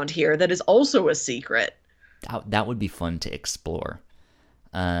on around here that is also a secret? That would be fun to explore.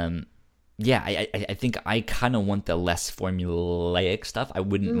 Um, yeah, I think I kind of want the less formulaic stuff. I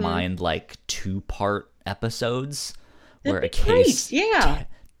wouldn't Hmm. mind like 2-part episodes where That'd a be great. case Yeah.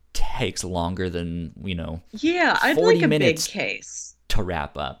 takes longer than Yeah, I'd like 40 a big minutes case. to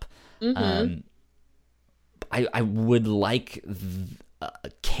wrap up. Hmm. Um, I would like a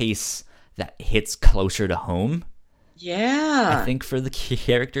case that hits closer to home. I Yeah. think for the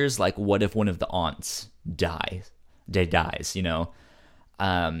characters, like what if one of the aunts dies,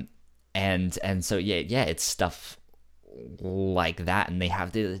 um, and so yeah, it's stuff like that, and they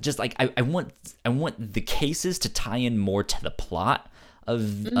have to just like I want the cases to tie in more to the plot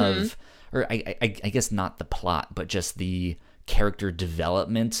Hmm. of or I guess not the plot, but just the character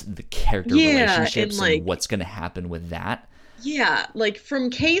development, the character Yeah, and relationships, and like, what's going to happen with that. yeah, like from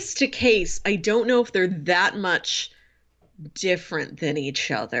case to case, I don't know if they're that much different than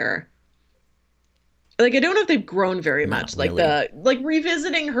each other. Like, I don't know if they've grown very Not much. Like really. the, like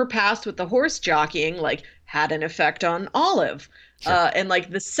revisiting her past with the horse jockeying, like had an effect on Olive. Sure. And like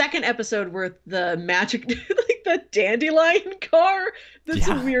the second episode where the magic, like the dandelion car, that's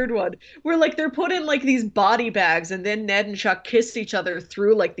a weird one. Where like they're put in like these body bags, and then Ned and Chuck kiss each other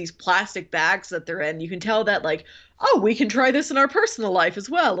through like these plastic bags that they're in. You can tell that like, oh, we can try this in our personal life as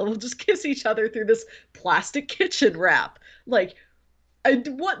well. And we'll just kiss each other through this plastic kitchen wrap. Like, I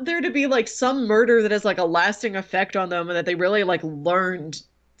want there to be like some murder that has like a lasting effect on them, and that they really like learned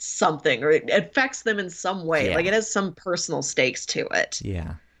something, or it affects them in some way. Yeah. Like it has some personal stakes to it.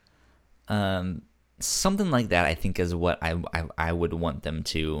 Yeah. Something like that, I think, is what I would want them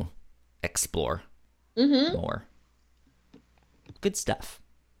to explore more. Good stuff.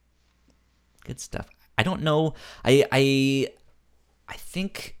 Good stuff. I don't know. I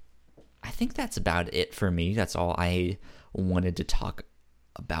think that's about it for me. That's all I wanted to talk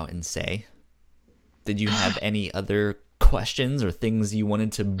about and say. Did you have any other questions or things you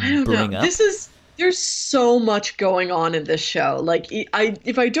wanted to bring up? There's so much going on in this show. Like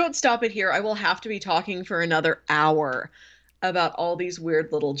if I don't stop it here, I will have to be talking for another hour about all these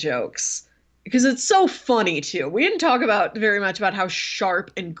weird little jokes, because it's so funny too. We didn't talk about very much about how sharp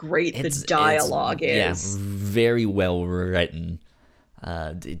and great the dialogue is. Yeah, very well written.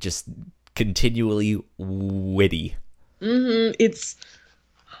 Just continually witty. It's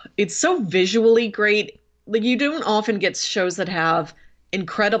so visually great. Like you don't often get shows that have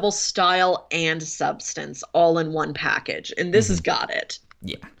incredible style and substance all in one package, and this has got it.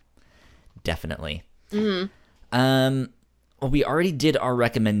 Yeah, definitely. Well, we already did our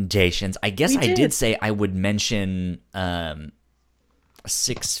recommendations. I guess I did say I would mention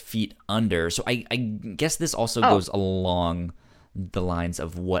 6 Feet Under. So I guess this also goes along the lines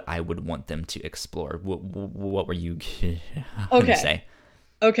of what I would want them to explore. What were you going to say?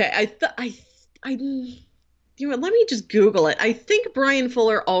 Okay, you know what, let me just Google it. I think Brian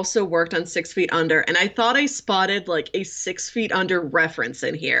Fuller also worked on 6 Feet Under, and I thought I spotted like a 6 Feet Under reference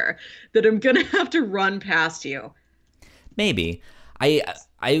in here that I'm gonna have to run past you. Maybe. I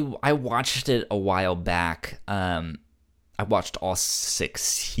watched it a while back. I watched all 6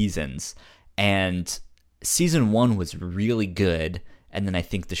 seasons, and season 1 was really good, and then I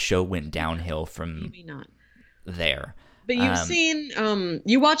think the show went downhill from maybe not there. But you've seen,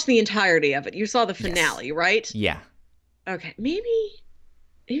 you watched the entirety of it. You saw the finale, yes. right? Yeah. Okay, maybe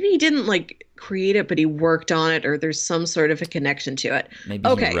he didn't like create it, but he worked on it, or there's some sort of a connection to it. Maybe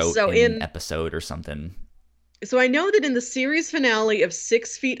he wrote an episode or something. So I know that in the series finale of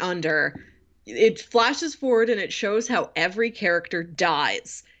 6 Feet Under, it flashes forward and it shows how every character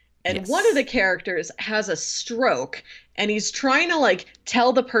dies. And one of the characters has a stroke, and he's trying to like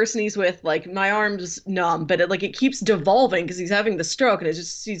tell the person he's with, like, my arm's numb, but it keeps devolving because he's having the stroke, and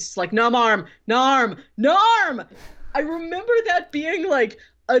he's just like, numb arm, narm, narm. I remember that being like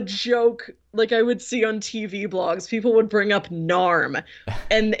a joke, like I would see on TV blogs. People would bring up narm,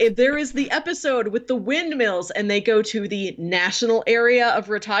 and there is the episode with the windmills, and they go to the National Area of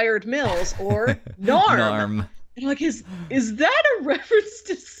Retired Mills, or NARM. NARM. And like, is that a reference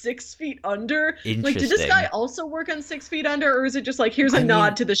to 6 Feet Under? Like, did this guy also work on 6 Feet Under, or is it just like, here's a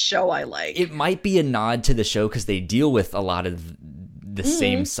nod to the show I like? It might be a nod to the show because they deal with a lot of the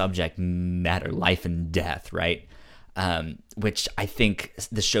same subject matter, life and death, right? Which I think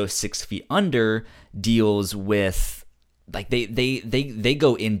the show 6 Feet Under deals with, like, they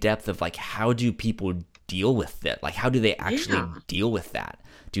go in depth of like, how do people deal with it? Like, how do they actually deal with that?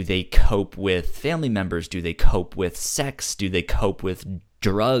 Do they cope with family members? Do they cope with sex? Do they cope with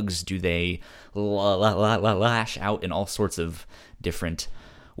drugs? Do they lash out in all sorts of different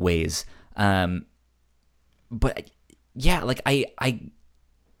ways? But yeah, like I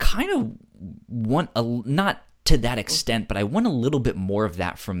kind of want not to that extent, but I want a little bit more of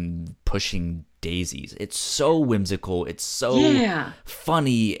that from Pushing Daisies. It's so whimsical, it's so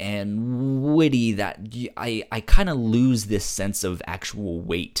funny and witty that I kind of lose this sense of actual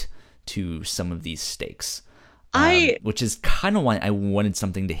weight to some of these stakes. Which is kind of why I wanted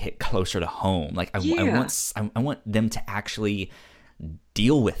something to hit closer to home. Like I want them to actually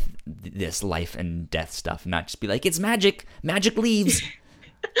deal with this life and death stuff, not just be like, it's magic leaves.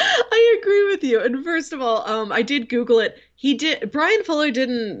 I agree with you. And first of all, I did Google it. Brian Fuller it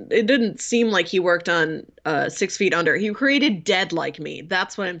didn't seem like he worked on 6 Feet Under. He created Dead Like Me.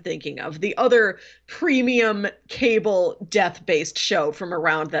 That's what I'm thinking of. The other premium cable death-based show from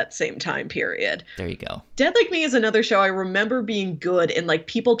around that same time period. There you go. Dead Like Me is another show I remember being good, and like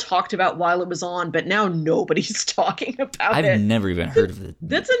people talked about while it was on, but now nobody's talking about it. I've never even heard of it.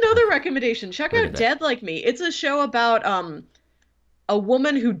 That's another recommendation. Check out Dead Like Me. It's a show about a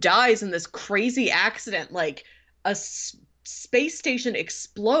woman who dies in this crazy accident, like a space station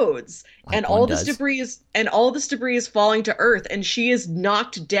explodes, and Like one does. all this debris is falling to Earth, and she is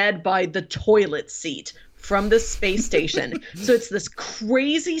knocked dead by the toilet seat from the space station. So it's this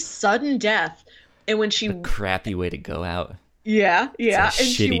crazy sudden death. And when A she crappy way to go out. yeah, It's a yeah, and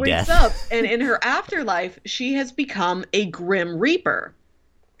she shitty wakes death. up, and in her afterlife, she has become a Grim Reaper.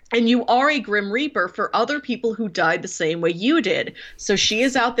 And you are a Grim Reaper for other people who died the same way you did. So she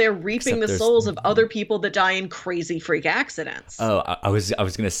is out there reaping Except the there's souls of other people that die in crazy freak accidents. Oh, I was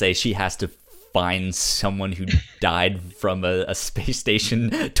gonna say she has to find someone who died from a space station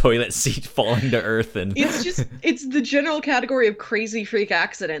toilet seat falling to Earth, and It's the general category of crazy freak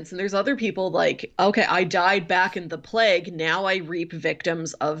accidents. And there's other people like, okay, I died back in the plague. Now I reap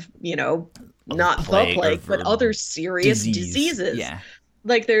victims of, not the plague, but other serious diseases. Yeah.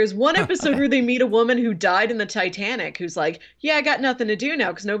 Like there's one episode where they meet a woman who died in the Titanic who's like, yeah, I got nothing to do now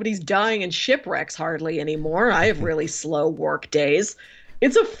because nobody's dying in shipwrecks hardly anymore. I have really slow work days.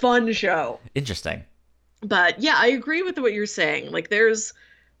 It's a fun show. Interesting. But yeah, I agree with what you're saying. Like there's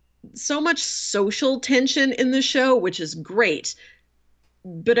so much social tension in the show, which is great.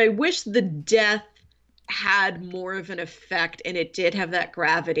 But I wish the death had more of an effect and it did have that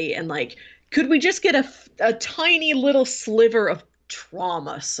gravity. And like, could we just get a tiny little sliver of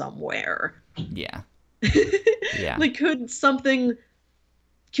trauma somewhere? Yeah. Yeah. Like, could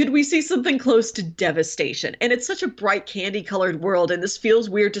we see something close to devastation? And it's such a bright candy colored world, and this feels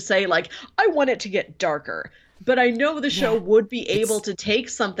weird to say, like, I want it to get darker. But I know the show would be able to take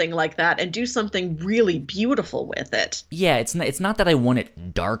something like that and do something really beautiful with it. Yeah, it's not that I want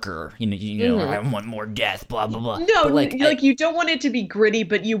it darker. I want more death, blah blah blah. No, but like you don't want it to be gritty,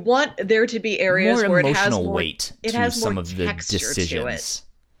 but you want there to be areas where it has more weight it to has some more of the decisions.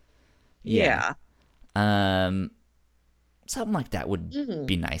 Yeah. Something like that would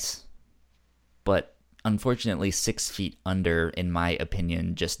be nice. But unfortunately, 6 Feet Under, in my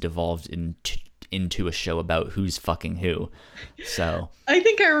opinion, just devolved into a show about who's fucking who. So I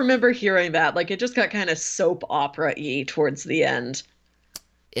think I remember hearing that. Like it just got kind of soap opera-y towards the end.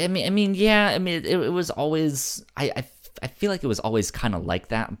 I mean, yeah. I mean, it was always. I feel like it was always kind of like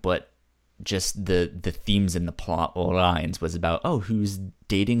that, but just the themes and the plot lines was about who's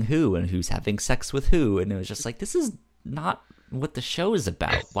dating who and who's having sex with who, and it was just like, this is not what the show is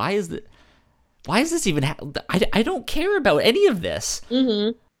about. Why is this even I don't care about any of this.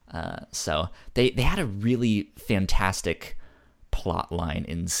 So they had a really fantastic plot line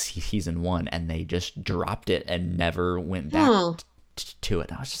in season 1, and they just dropped it and never went back to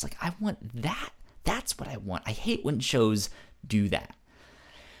it. I was just like, I want that. That's what I want. I hate when shows do that.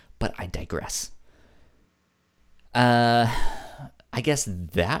 But I digress. I guess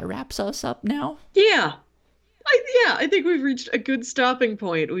that wraps us up now. Yeah. I think we've reached a good stopping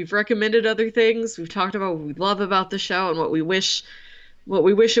point. We've recommended other things. We've talked about what we love about the show and what we wish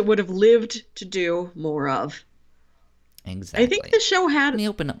it would have lived to do more of. Exactly. I think the show had. Let me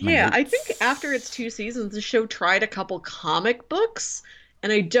open up my notes. I think after its 2 seasons, the show tried a couple comic books,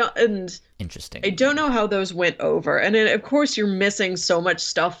 and Interesting. I don't know how those went over. And then, of course, you're missing so much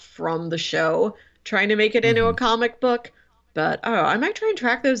stuff from the show trying to make it into a comic book. But I might try and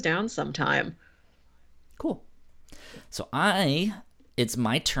track those down sometime. Cool. So it's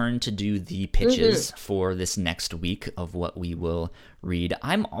my turn to do the pitches for this next week of what we will read.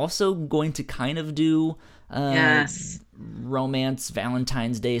 I'm also going to kind of do romance,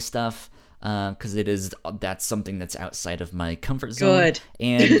 Valentine's Day stuff, because that's something that's outside of my comfort zone. Good.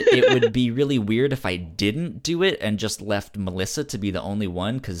 And it would be really weird if I didn't do it and just left Melissa to be the only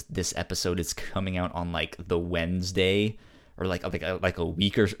one, because this episode is coming out on like the Wednesday, or like a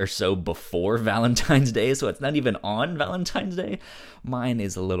week or so before Valentine's Day, so it's not even on Valentine's Day. Mine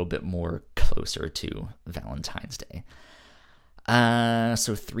is a little bit more closer to Valentine's Day.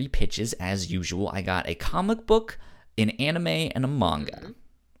 So 3 pitches as usual. I got a comic book, an anime, and a manga.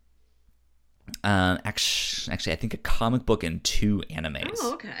 Actually, I think a comic book and 2 animes.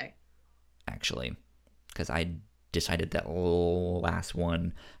 Oh, okay. Actually, because I decided that last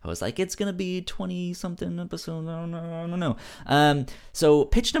one, I was like, it's gonna be 20-something episodes. No. So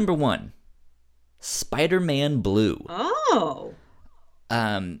pitch number 1, Spider-Man Blue. Oh.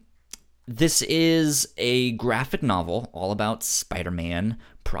 This is a graphic novel all about Spider-Man,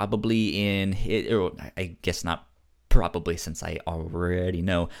 probably or I guess not probably, since I already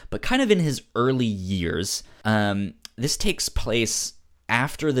know, but kind of in his early years. This takes place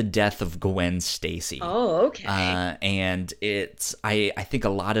after the death of Gwen Stacy. Oh, okay. And I think a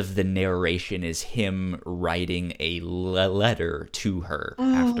lot of the narration is him writing a letter to her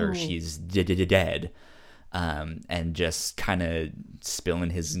after she's dead. and just kind of spilling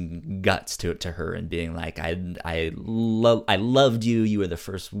his guts to her and being like, I loved you. You were the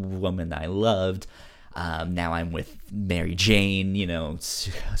first woman I loved. Now I'm with Mary Jane,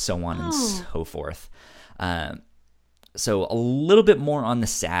 so on and so forth. So a little bit more on the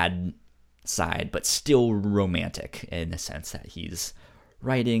sad side, but still romantic in the sense that he's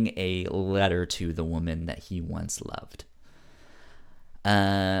writing a letter to the woman that he once loved.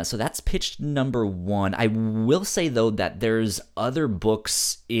 So that's pitch number 1. I will say, though, that there's other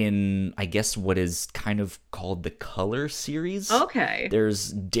books in, I guess, what is kind of called the Color series. Okay. There's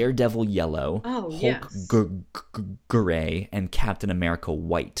Daredevil Yellow, Hulk Gray, and Captain America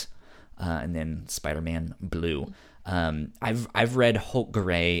White, and then Spider-Man Blue. I've read Hulk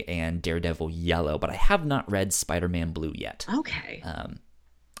Gray and Daredevil Yellow, but I have not read Spider-Man Blue yet. Okay.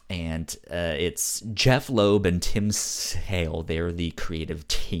 And it's Jeff Loeb and Tim Sale. They're the creative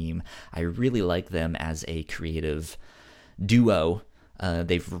team. I really like them as a creative duo.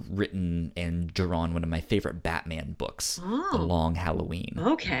 They've written and drawn one of my favorite Batman books, The Long Halloween.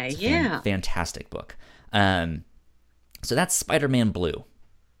 Okay, it's a fantastic book. So that's Spider-Man Blue.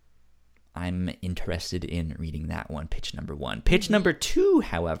 I'm interested in reading that one, pitch number 1. Pitch number 2,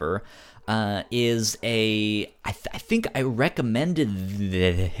 however, is I think I recommended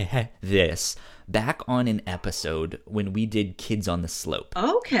this back on an episode when we did Kids on the Slope.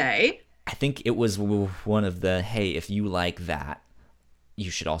 Okay. I think it was one of the, hey, if you like that,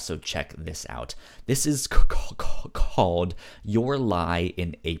 you should also check this out. This is called Your Lie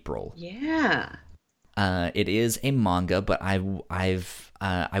in April. Yeah. It is a manga, but I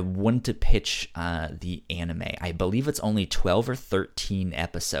wanted to pitch the anime. I believe it's only 12 or 13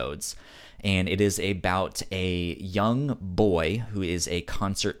 episodes, and it is about a young boy who is a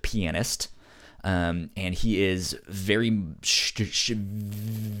concert pianist, and he is very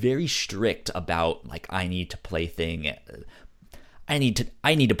very strict about, like, I need to play thing. I need to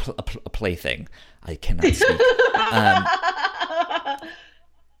play thing. I cannot speak.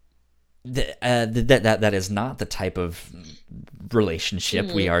 That is not the type of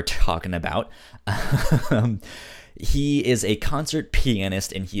relationship we are talking about. He is a concert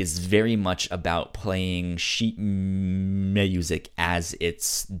pianist, and he is very much about playing sheet music as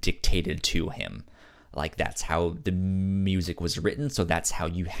it's dictated to him. Like, that's how the music was written, so that's how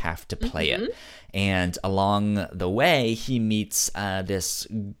you have to play it. And along the way, he meets this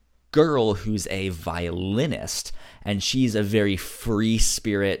girl who's a violinist, and she's a very free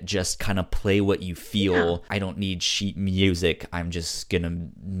spirit, just kind of play what you feel. I don't need sheet music. I'm just gonna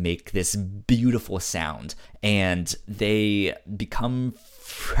make this beautiful sound. And they become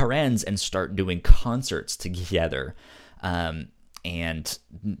friends and start doing concerts together. And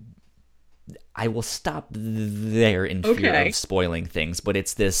I will stop there in fear of spoiling things, but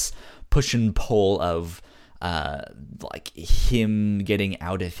it's this push and pull of like him getting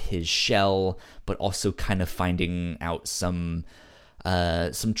out of his shell, but also kind of finding out some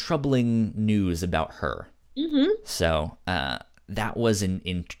troubling news about her. So that was an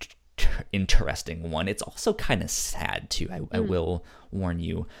interesting one. It's also kind of sad too. I will warn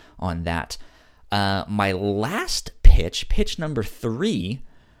you on that. My last pitch number 3,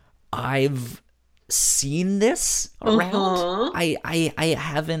 I've seen this around. I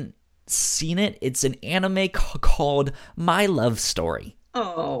haven't seen it. It's an anime called My Love Story.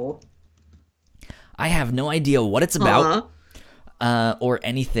 I have no idea what it's about or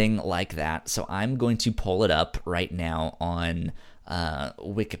anything like that, so I'm going to pull it up right now on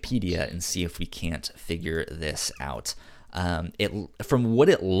Wikipedia and see if we can't figure this out. From what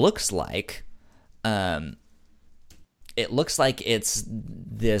it looks like it's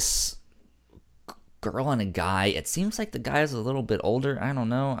this girl and a guy. It seems like the guy's a little bit older. I don't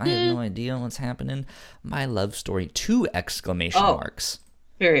know. I have no idea what's happening. My Love Story, 2 exclamation marks.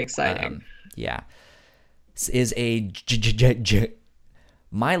 Very exciting. Yeah. This is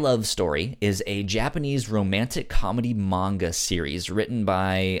My Love Story is a Japanese romantic comedy manga series written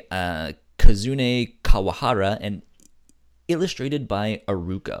by Kazune Kawahara and illustrated by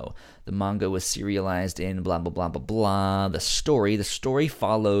Aruko. The manga was serialized in blah, blah, blah, blah, blah. The story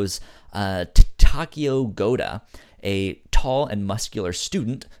follows Takio Goda, a tall and muscular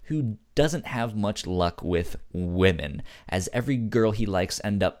student who doesn't have much luck with women, as every girl he likes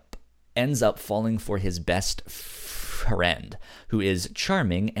ends up falling for his best friend, who is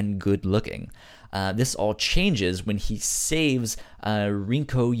charming and good-looking. This all changes when he saves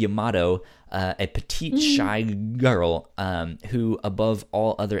Rinko Yamato, a petite, shy girl who, above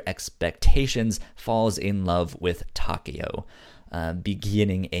all other expectations, falls in love with Takeo,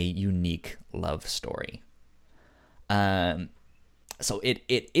 beginning a unique love story. So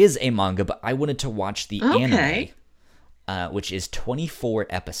it is a manga, but I wanted to watch the anime, which is 24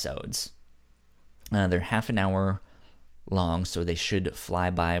 episodes. They're half an hour long, so they should fly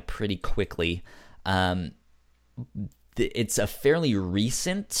by pretty quickly. It's a fairly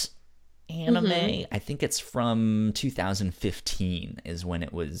recent anime. Mm-hmm. I think it's from 2015 is when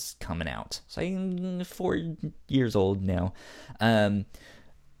it was coming out. So I'm 4 years old now.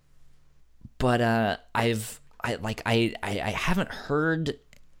 But I haven't heard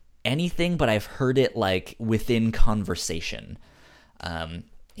anything, but I've heard it like within conversation.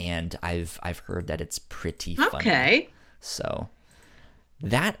 And I've heard that it's pretty funny. Okay. So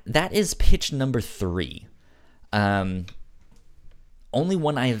that is pitch number 3. Only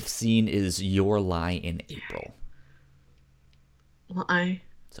one I have seen is Your Lie in April. Well,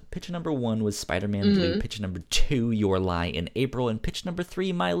 So pitch number 1 was Spider-Man Blue, pitch number 2, Your Lie in April, and pitch number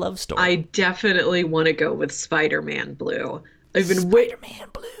 3, My Love Story. I definitely want to go with Spider-Man Blue. I've been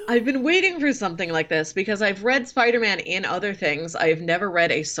waiting for something like this because I've read Spider-Man in other things. I've never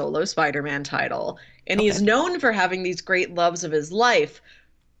read a solo Spider-Man title, and he's known for having these great loves of his life.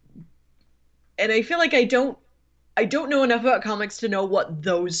 And I feel like I don't know enough about comics to know what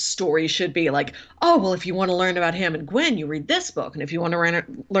those stories should be. Like, oh, well, if you want to learn about him and Gwen, you read this book. And if you want to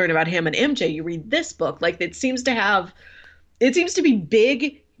learn about him and MJ, you read this book. Like, it seems to be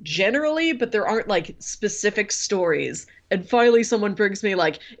big generally, but there aren't, like, specific stories. And finally, someone brings me,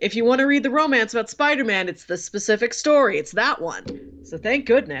 like, if you want to read the romance about Spider-Man, it's the specific story. It's that one. So thank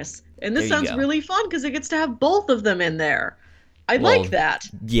goodness. And this sounds really fun because it gets to have both of them in there. I like that.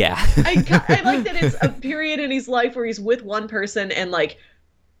 Yeah. I like that it's a period in his life where he's with one person and like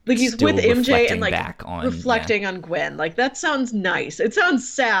he's still with MJ and like reflecting on Gwen. Like that sounds nice. It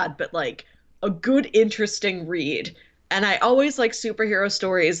sounds sad, but like a good, interesting read. And I always like superhero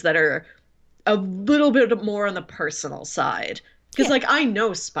stories that are a little bit more on the personal side. Because like I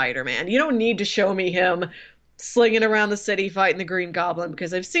know Spider-Man. You don't need to show me him slinging around the city fighting the Green Goblin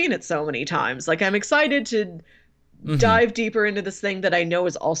because I've seen it so many times. Like I'm excited to dive deeper into this thing that I know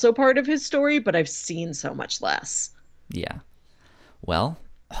is also part of his story, but I've seen so much less. Yeah. Well,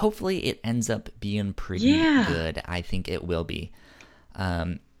 hopefully it ends up being pretty good. I think it will be.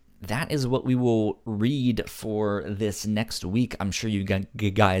 That is what we will read for this next week. I'm sure you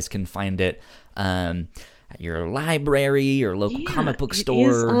guys can find it at your library or local comic book store.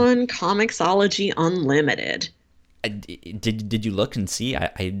 It is on Comixology Unlimited. Did you look and see? I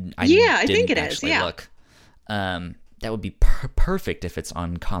think it is. Yeah. Look. That would be perfect if it's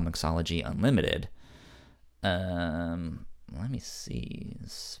on Comixology Unlimited. Let me see.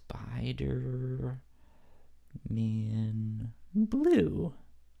 Spider-Man Blue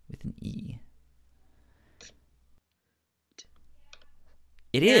with an E.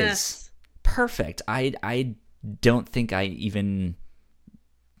 It is perfect. I don't think I even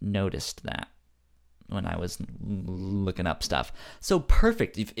noticed that when I was looking up stuff. So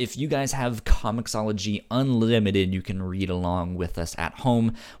perfect. If you guys have Comixology Unlimited, you can read along with us at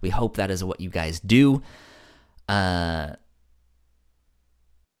home. We hope that is what you guys do. Yeah.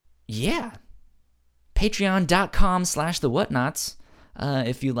 Patreon.com/thewhatnots.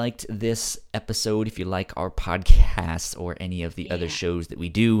 If you liked this episode, if you like our podcast or any of the other shows that we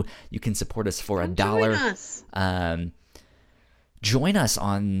do, you can support us for $1. Join us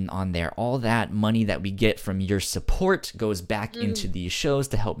on there. All that money that we get from your support goes back into these shows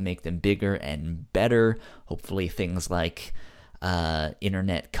to help make them bigger and better. Hopefully things like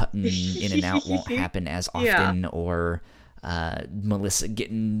internet cutting in and out won't happen as often, or Melissa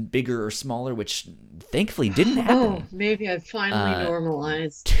getting bigger or smaller, which thankfully didn't happen. Oh, maybe I've finally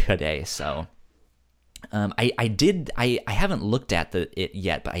normalized today. So I haven't looked at it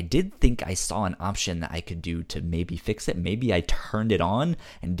yet, but I did think I saw an option that I could do to maybe fix it. Maybe I turned it on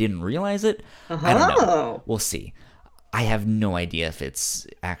and didn't realize it. I don't know. We'll see. I have no idea if it's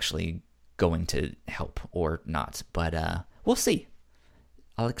actually going to help or not, but we'll see.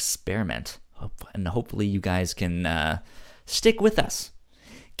 I'll experiment, and hopefully you guys can stick with us.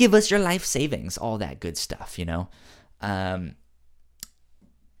 Give us your life savings, all that good stuff, you know.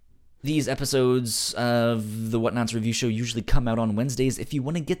 These episodes of the Whatnots Review Show usually come out on Wednesdays. If you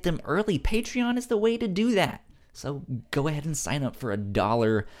want to get them early, Patreon is the way to do that. So go ahead and sign up for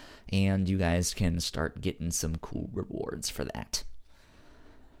 $1, and you guys can start getting some cool rewards for that.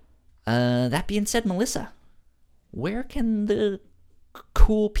 That being said, Melissa, where can the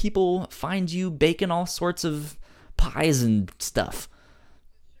cool people find you baking all sorts of pies and stuff?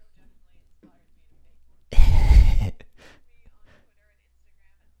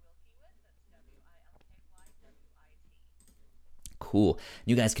 Cool.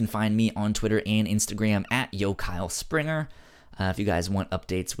 You guys can find me on Twitter and Instagram at YoKyleSpringer. If you guys want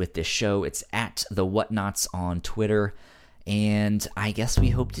updates with this show, it's at the Whatnots on Twitter. And I guess we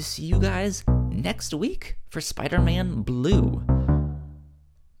hope to see you guys next week for Spider-Man Blue.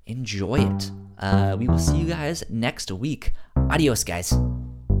 Enjoy it. We will see you guys next week. Adios, guys.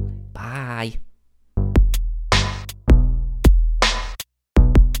 Bye.